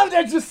lime. Oh,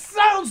 that just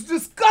sounds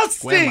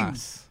disgusting.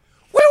 Cremas.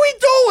 What are we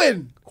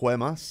doing?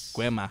 Cremas.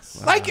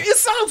 Like, it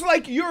sounds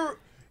like you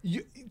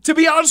to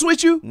be honest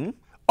with you,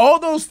 all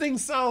those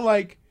things sound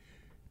like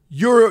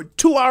you're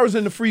 2 hours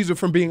in the freezer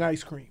from being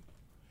ice cream.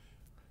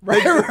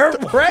 Right?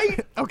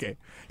 Okay.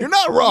 You're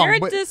not wrong. You're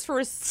but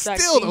disrespecting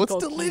still, though, it's coquito.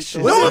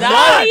 delicious. No, it's Not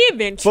not.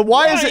 even But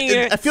why is trying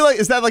it? I feel like,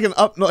 is that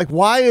like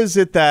why is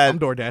it that? I'm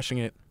door dashing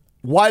it.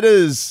 Why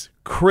does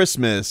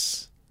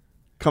Christmas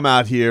come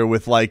out here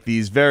with like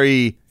these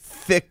very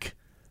thick,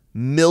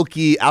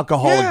 milky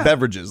alcoholic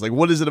beverages? Like,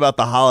 what is it about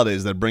the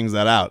holidays that brings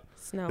that out?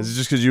 Snow. Is it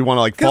just because you want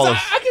to like fall?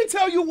 I can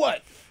tell you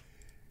what.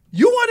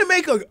 You want to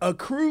make a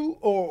crew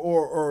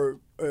or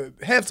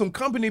have some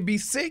company be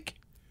sick?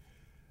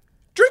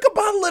 Drink a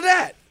bottle of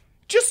that.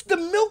 Just the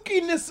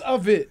milkiness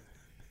of it.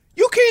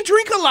 You can't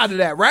drink a lot of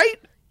that, right?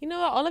 You know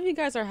what? All of you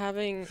guys are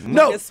having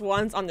No.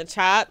 -1s on the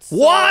chat. So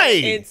Why?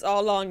 It's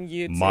all on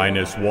you.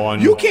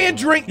 -1. You can't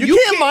drink. You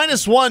can't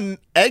 -1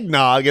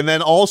 eggnog and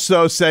then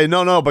also say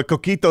no, but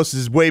coquitos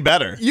is way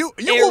better.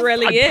 It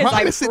really is.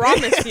 I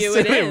promise you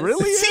it is. It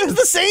really It seems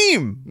the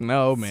same.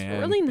 No,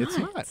 man. really It's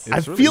not. not. It's I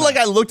really feel not. like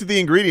I looked at the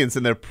ingredients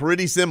and they're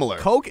pretty similar.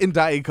 Coke and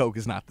Diet Coke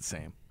is not the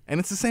same. And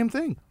it's the same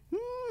thing.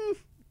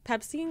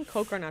 Pepsi and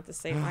Coke are not the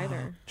same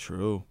either.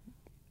 True.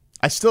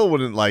 I still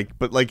wouldn't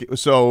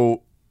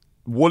so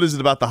what is it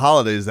about the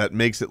holidays that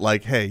makes it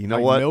like, hey, you know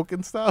Like what? milk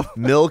and stuff?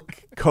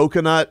 Milk,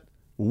 coconut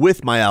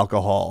with my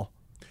alcohol.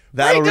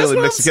 That'll Right, that's really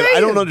what mix I'm together. I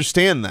don't saying.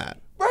 understand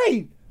that.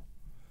 Right.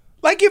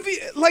 Like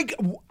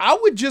I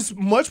would just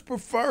much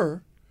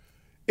prefer,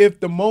 if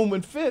the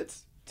moment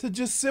fits, to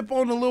just sip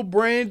on a little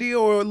brandy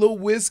or a little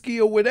whiskey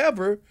or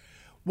whatever.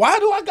 Why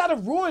do I gotta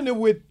ruin it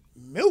with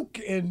milk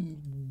and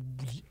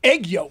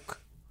egg yolk?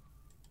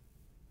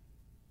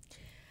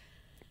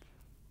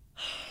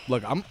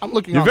 Look, I'm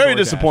looking. You're on very DoorDash.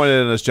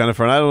 disappointed in us,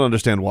 Jennifer, and I don't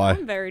understand why.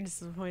 I'm very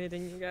disappointed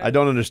in you guys. I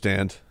don't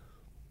understand.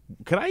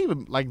 Could I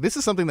even this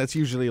is something that's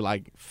usually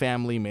like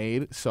family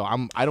made, so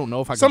I don't know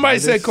if I can Somebody buy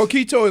said this.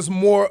 coquito is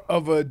more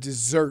of a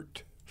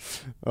dessert.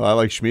 Oh, I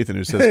like Schmeathan,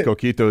 who says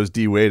coquito is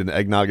D Wade and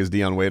eggnog is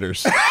Dion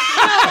Waiters.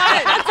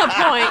 That's a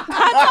point.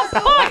 That's a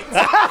point.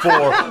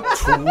 For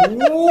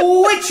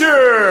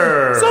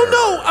Twitcher. So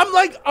no,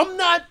 I'm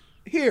not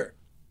here.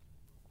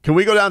 Can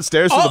we go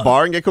downstairs to the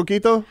bar and get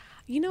coquito?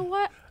 You know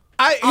what?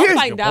 I'll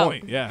find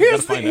out. Yeah,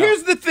 Here's gotta find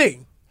here's the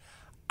thing.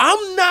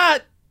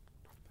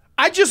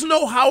 I just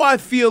know how I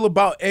feel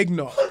about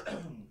eggnog.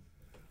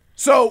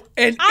 So,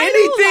 and I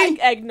anything.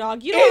 do like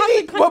eggnog. You don't have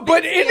to convince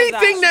but me of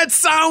anything that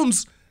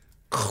sounds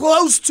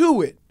close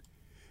to it,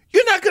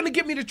 you're not going to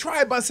get me to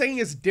try it by saying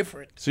it's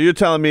different. So you're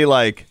telling me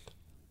like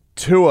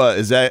Tua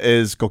is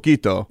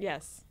coquito.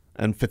 Yes.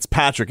 And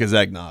Fitzpatrick is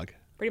eggnog.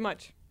 Pretty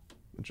much.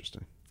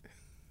 Interesting.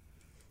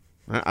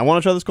 I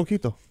want to try this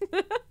coquito.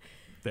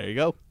 There you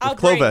go.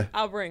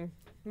 I'll bring.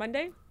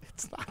 Monday?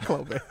 It's not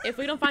Clove. If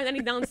we don't find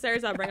any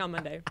downstairs, I'll bring on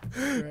Monday.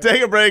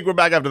 Take a break. We're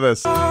back after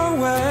this.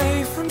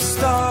 Away from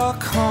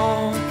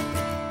Stockholm,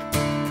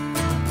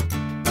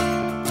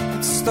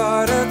 it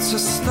started to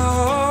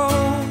snow,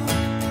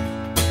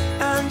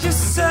 and you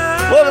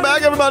said, Welcome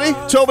back, everybody.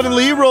 Tobin and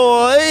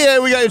Leroy. Hey,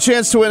 we got your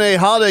chance to win a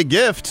holiday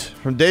gift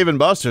from Dave &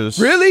 Buster's.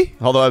 Really?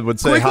 Although I would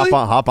say Quickly?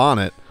 hop on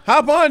it.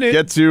 Hop on it.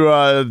 Get to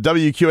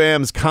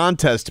WQAM's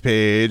contest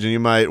page, and you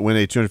might win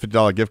a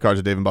 $250 gift card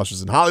to Dave &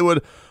 Buster's in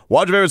Hollywood.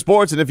 Watch your favorite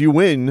sports, and if you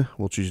win,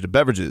 we'll treat you to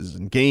beverages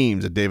and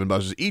games at Dave &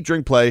 Buster's. Eat,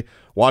 drink, play,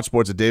 watch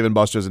sports at Dave &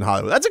 Buster's in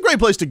Hollywood. That's a great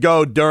place to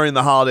go during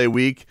the holiday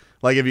week.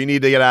 Like if you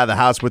need to get out of the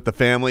house with the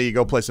family, you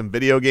go play some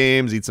video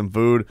games, eat some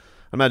food.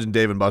 I imagine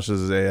Dave &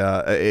 Buster's is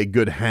a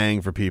good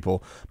hang for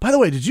people. By the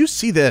way, did you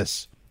see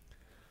this?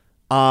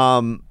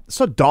 So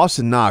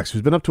Dawson Knox,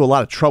 who's been up to a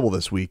lot of trouble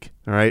this week.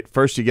 All right,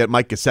 first you get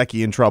Mike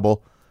Gesicki in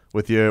trouble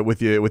with your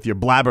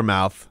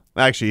blabbermouth.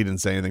 Actually, he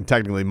didn't say anything.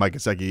 Technically, Mike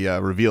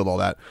Gesicki revealed all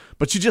that,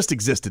 but she just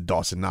existed,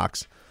 Dawson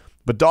Knox.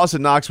 But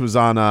Dawson Knox was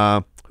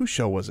on whose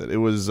show was it? It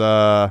was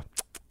it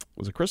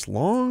Chris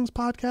Long's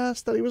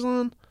podcast that he was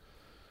on?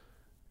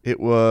 It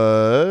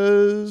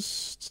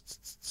was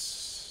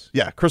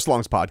Chris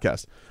Long's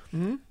podcast.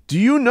 Mm-hmm. Do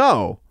you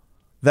know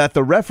that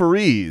the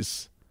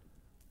referees?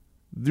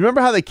 Do you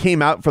remember how they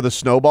came out for the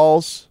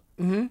snowballs?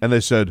 Mm-hmm. And they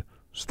said,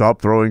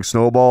 "Stop throwing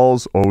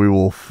snowballs, or we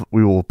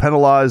will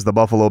penalize the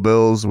Buffalo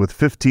Bills with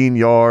 15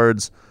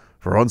 yards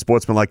for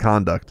unsportsmanlike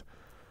conduct."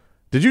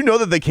 Did you know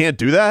that they can't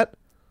do that?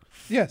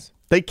 Yes.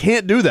 They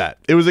can't do that.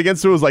 It was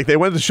like they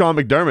went to Sean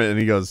McDermott and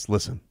he goes,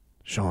 "Listen,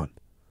 Sean,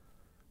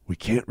 we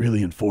can't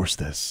really enforce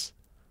this,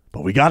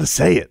 but we got to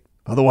say it.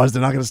 Otherwise,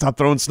 they're not going to stop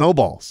throwing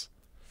snowballs."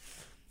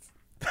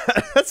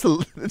 It's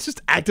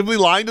just actively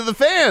lying to the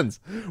fans.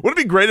 Wouldn't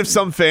it be great if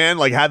some fan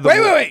had the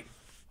wait.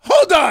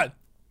 Hold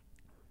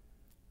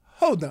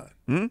on.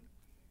 Hmm?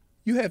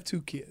 You have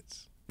 2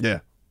 kids. Yeah.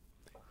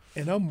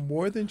 And I'm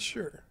more than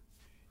sure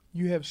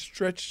you have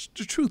stretched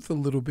the truth a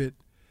little bit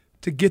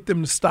to get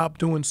them to stop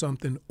doing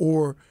something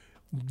or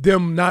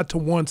them not to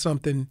want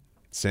something.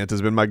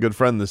 Santa's been my good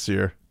friend this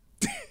year.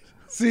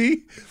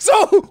 See? So,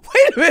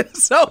 wait a minute.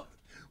 So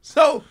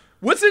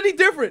what's any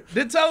different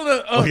than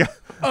telling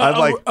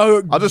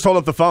I'll just hold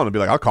up the phone and be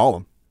like, I'll call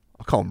him.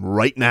 I'll call him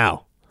right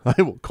now.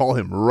 I will call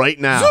him right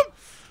now.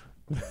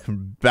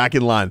 Back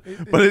in line.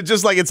 But it's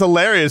just it's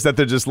hilarious that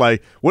they're just what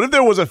if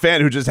there was a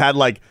fan who just had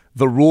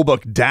the rule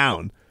book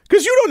down?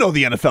 Because you don't know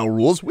the NFL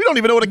rules. We don't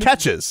even know what a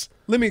catch is.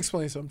 Let me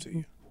explain something to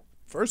you.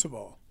 First of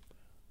all,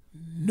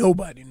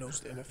 nobody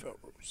knows the NFL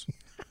rules.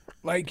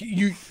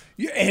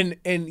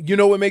 And you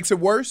know what makes it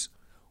worse?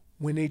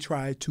 When they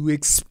try to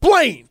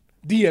explain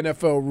the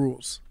NFL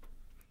rules.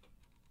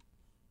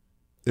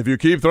 If you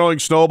keep throwing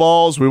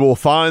snowballs, we will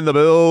fine the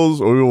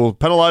Bills, or we will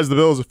penalize the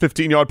Bills with a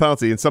 15-yard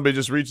penalty. And somebody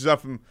just reaches up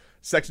from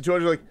Section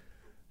 200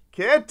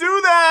 can't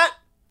do that.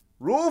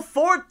 Rule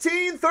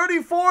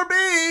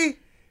 1434B.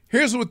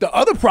 Here's what the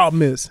other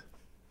problem is.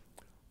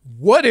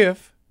 What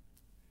if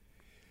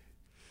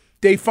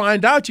they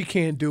find out you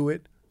can't do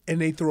it and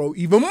they throw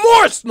even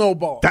more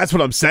snowballs? That's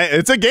what I'm saying.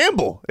 It's a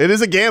gamble. It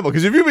is a gamble.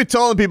 Because if you be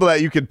telling people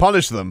that you can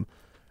punish them,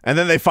 and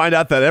then they find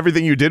out that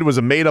everything you did was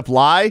a made-up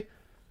lie,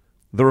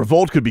 the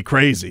revolt could be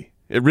crazy.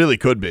 It really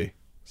could be.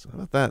 So how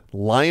about that?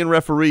 Lying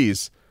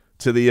referees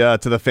to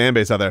the fan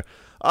base out there.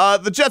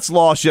 The Jets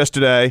lost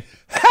yesterday,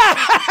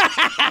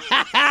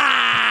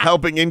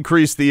 helping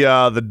increase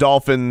the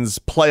Dolphins'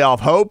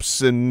 playoff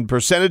hopes and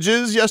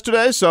percentages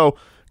yesterday. So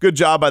good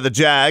job by the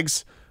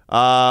Jags.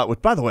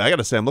 Which, by the way, I got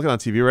to say, I'm looking on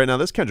TV right now.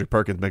 This Kendrick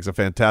Perkins makes a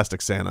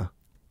fantastic Santa.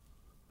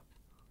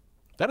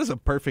 That is a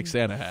perfect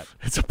Santa hat.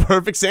 It's a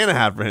perfect Santa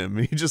hat for him.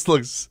 He's just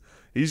telling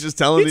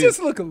me. He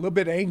just look a little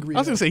bit angry. I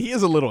was going to say, he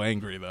is a little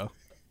angry, though.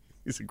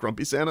 He's a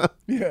grumpy Santa?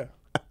 Yeah.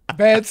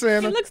 Bad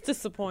Santa. He looks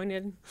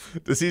disappointed.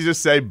 Does he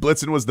just say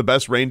Blitzen was the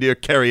best reindeer?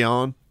 Carry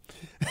on.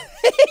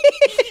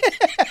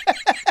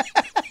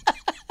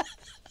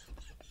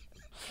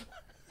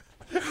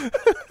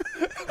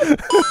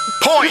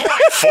 Point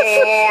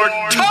for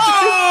Toby!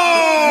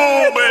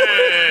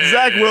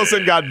 Zach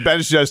Wilson got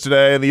benched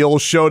yesterday in the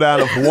old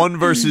showdown of 1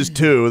 versus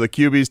 2, the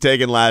QBs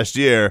taken last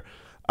year.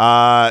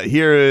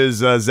 Here is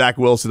Zach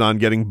Wilson on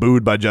getting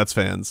booed by Jets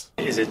fans.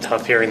 Is it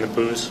tough hearing the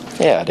boos?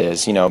 Yeah, it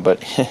is,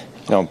 but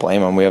don't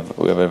blame them. We have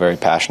a very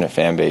passionate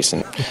fan base,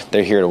 and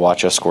they're here to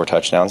watch us score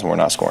touchdowns, and we're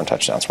not scoring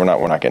touchdowns. We're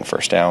not getting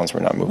first downs.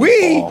 We're not moving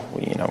the ball.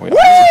 We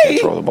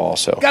can't throw the ball.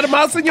 So got a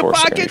mouse in your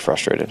pocket. They're gonna be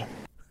frustrated.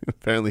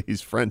 Apparently,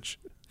 he's French.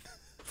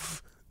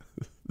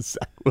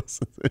 Zach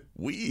Wilson.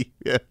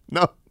 Yeah.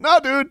 No,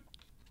 dude.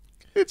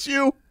 It's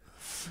you.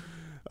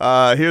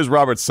 Here's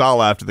Robert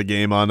Saleh after the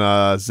game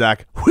on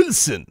Zach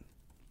Wilson.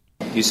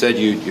 You said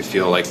you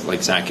feel like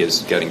Zach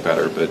is getting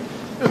better, but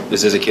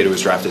this is a kid who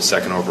was drafted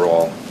second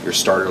overall. Your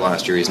starter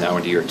last year, he's now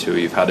into year 2.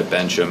 You've had to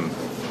bench him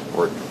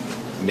or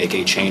make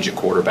a change at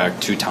quarterback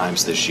 2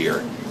 times this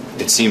year.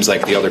 It seems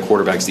like the other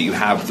quarterbacks that you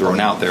have thrown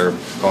out there,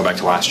 going back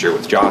to last year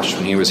with Josh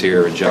when he was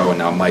here, and Joe, and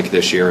now Mike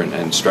this year, and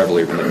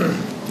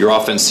Streveler, your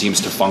offense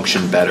seems to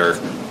function better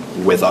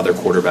with other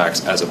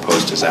quarterbacks as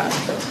opposed to Zach.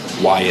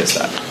 Why is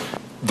that?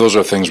 Those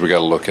are things we got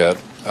to look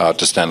at.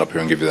 To stand up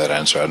here and give you that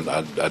answer,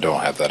 I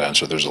don't have that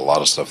answer. There's a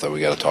lot of stuff that we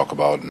got to talk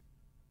about.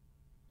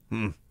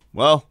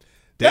 Well,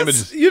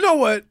 damage. You know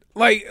what?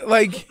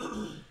 Like,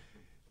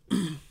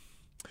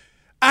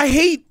 I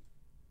hate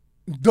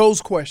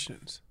those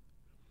questions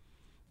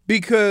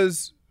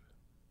because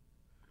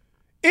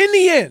in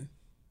the end,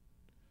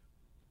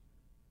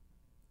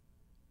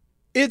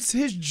 it's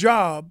his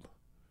job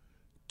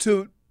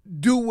to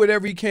do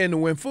whatever he can to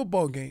win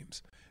football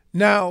games.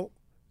 Now,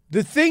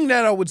 the thing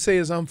that I would say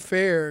is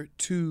unfair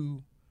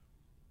to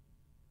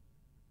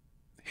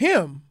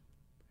him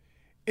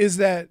is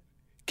that,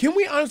 can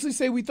we honestly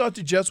say we thought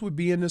the Jets would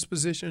be in this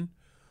position?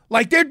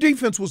 Like, their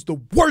defense was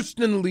the worst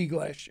in the league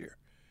last year,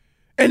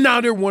 and now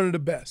they're one of the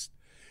best.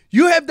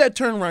 You have that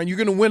turnaround, you're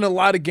going to win a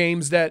lot of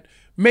games that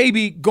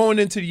maybe going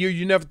into the year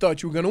you never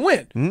thought you were going to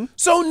win. Mm-hmm.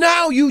 So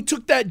now you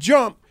took that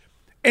jump,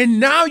 and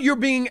now you're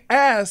being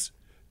asked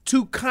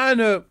to kind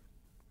of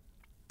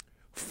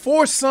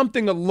force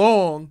something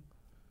along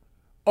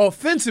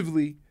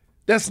offensively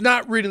that's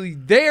not really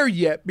there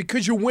yet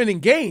because you're winning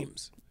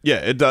games. Yeah,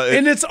 it does.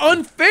 And it's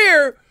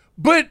unfair,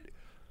 but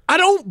I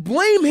don't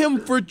blame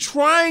him for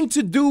trying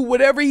to do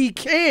whatever he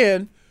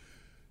can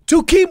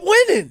to keep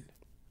winning.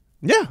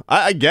 Yeah,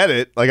 I get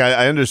it. Like,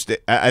 I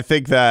understand. I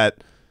think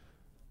that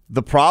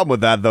the problem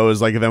with that, though,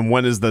 is, like, then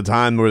when is the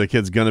time where the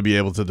kid's going to be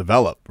able to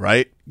develop,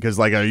 right? Because,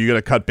 like, are you going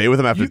to cut bait with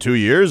him after 2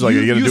 years? Like, are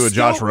you going to do a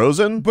Josh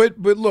Rosen? But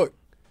look,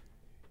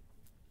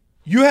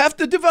 you have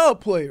to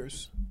develop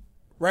players.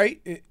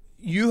 Right?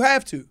 You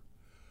have to.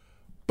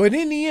 But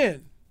in the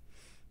end,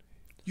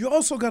 you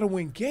also got to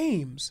win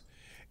games.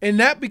 And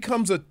that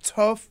becomes a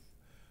tough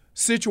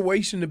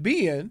situation to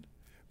be in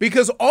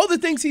because all the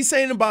things he's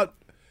saying about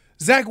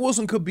Zach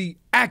Wilson could be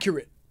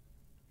accurate.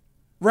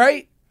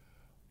 Right?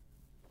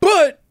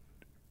 But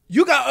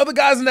you got other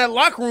guys in that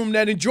locker room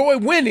that enjoy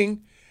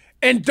winning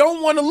and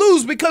don't want to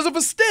lose because of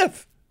a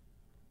stiff.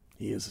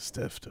 He is a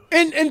stiff, dude.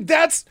 And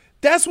that's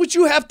what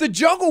you have to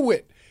juggle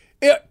with.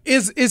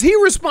 Is he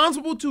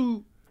responsible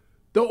to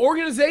the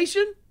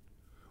organization,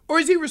 or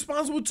is he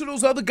responsible to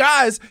those other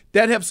guys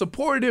that have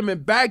supported him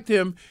and backed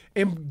him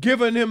and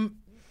given him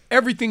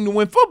everything to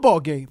win football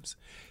games?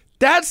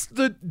 That's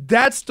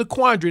the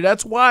quandary.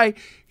 That's why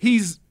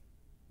he's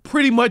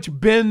pretty much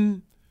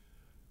been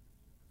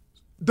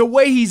the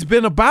way he's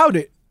been about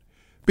it,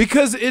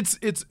 because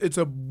it's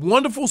a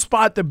wonderful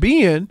spot to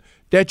be in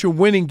that you're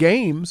winning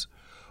games,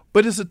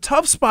 but it's a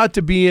tough spot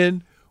to be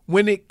in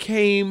when it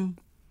came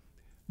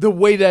the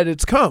way that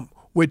it's come,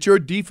 with your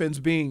defense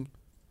being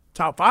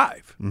top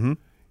 5. Mm-hmm.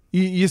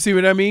 You see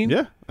what I mean?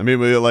 Yeah. I mean,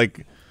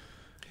 like,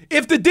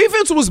 if the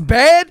defense was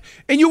bad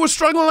and you were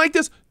struggling like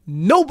this,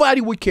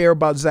 nobody would care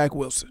about Zach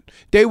Wilson.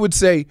 They would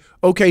say,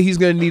 okay, he's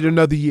going to need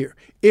another year.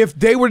 If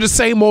they were the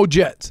same old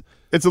Jets.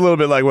 It's a little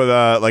bit like with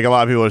like a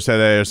lot of people are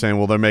saying,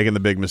 well, they're making the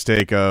big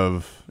mistake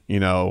of, you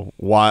know,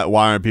 why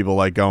aren't people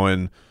like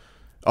going,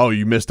 oh,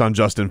 you missed on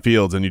Justin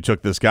Fields and you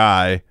took this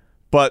guy.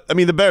 But, I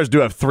mean, the Bears do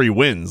have 3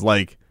 wins.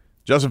 Like,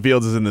 Justin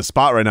Fields is in this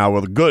spot right now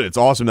where good. It's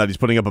awesome that he's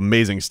putting up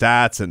amazing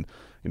stats and,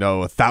 you know,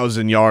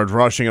 1,000 yards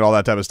rushing and all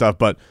that type of stuff.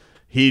 But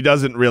he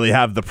doesn't really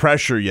have the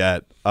pressure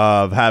yet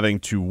of having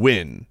to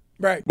win.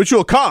 Right. Which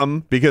will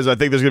come because I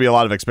think there's going to be a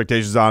lot of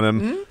expectations on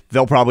him. Mm-hmm.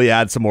 They'll probably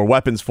add some more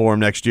weapons for him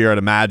next year, I'd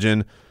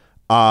imagine.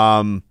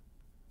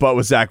 But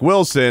with Zach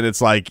Wilson,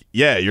 it's like,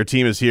 yeah, your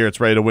team is here.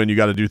 It's ready to win. You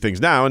got to do things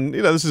now. And,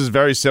 you know, this is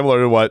very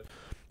similar to what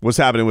was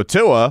happening with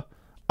Tua.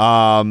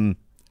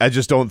 I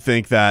just don't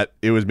think that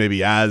it was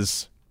maybe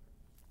as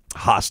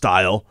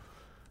hostile.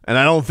 And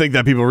I don't think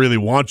that people really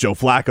want Joe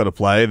Flacco to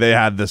play. They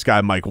had this guy,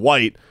 Mike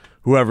White,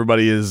 who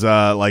everybody is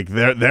like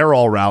they're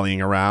all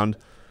rallying around.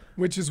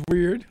 Which is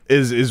weird.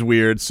 Is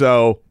weird.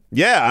 So,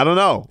 yeah, I don't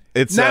know.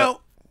 It's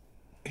now,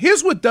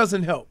 here's what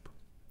doesn't help.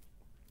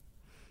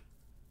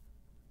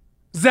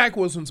 Zach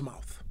Wilson's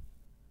mouth.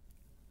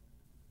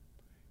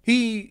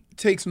 He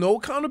takes no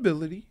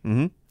accountability.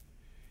 Mm-hmm.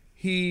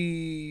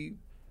 He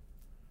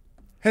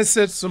has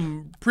said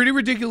some pretty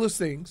ridiculous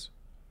things.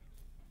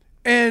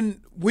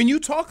 And when you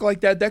talk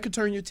like that, that could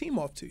turn your team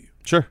off to you.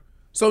 Sure.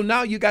 So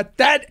now you got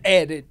that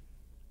added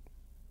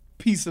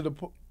piece of the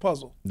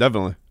puzzle.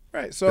 Definitely.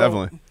 Right. So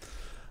definitely.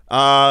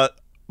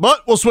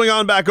 But we'll swing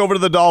on back over to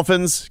the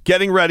Dolphins,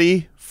 getting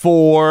ready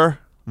for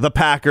the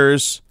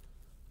Packers.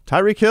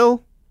 Tyreek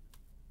Hill,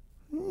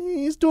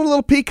 he's doing a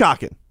little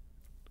peacocking.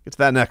 Get to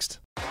that next.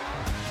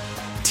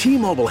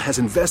 T-Mobile has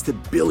invested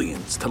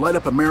billions to light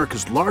up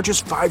America's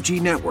largest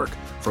 5G network,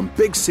 from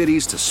big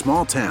cities to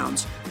small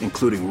towns,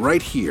 including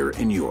right here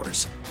in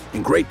yours.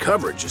 And great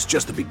coverage is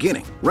just the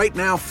beginning. Right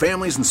now,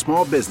 families and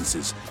small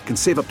businesses can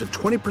save up to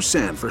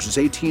 20% versus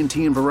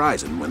AT&T and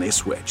Verizon when they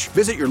switch.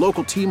 Visit your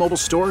local T-Mobile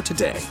store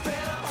today.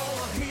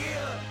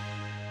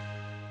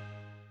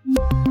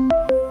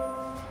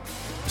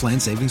 Plan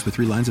savings with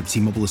 3 lines of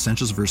T-Mobile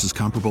Essentials versus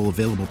comparable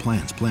available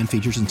plans. Plan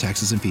features and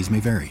taxes and fees may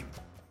vary.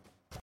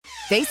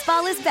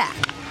 Baseball is back,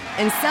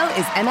 and so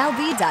is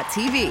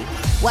MLB.tv.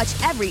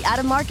 Watch every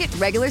out-of-market,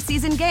 regular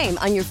season game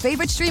on your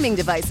favorite streaming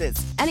devices.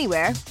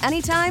 Anywhere,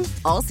 anytime,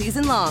 all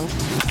season long.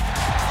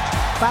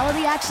 Follow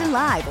the action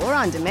live or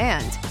on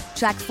demand.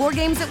 Track 4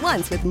 games at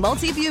once with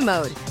multi-view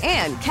mode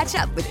and catch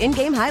up with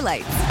in-game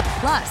highlights.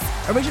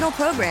 Plus, original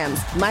programs,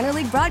 minor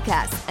league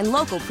broadcasts, and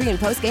local pre- and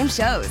post-game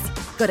shows.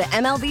 Go to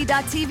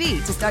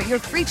MLB.tv to start your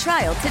free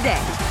trial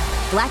today.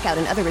 Blackout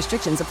and other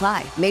restrictions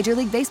apply. Major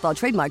League Baseball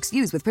trademarks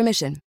used with permission.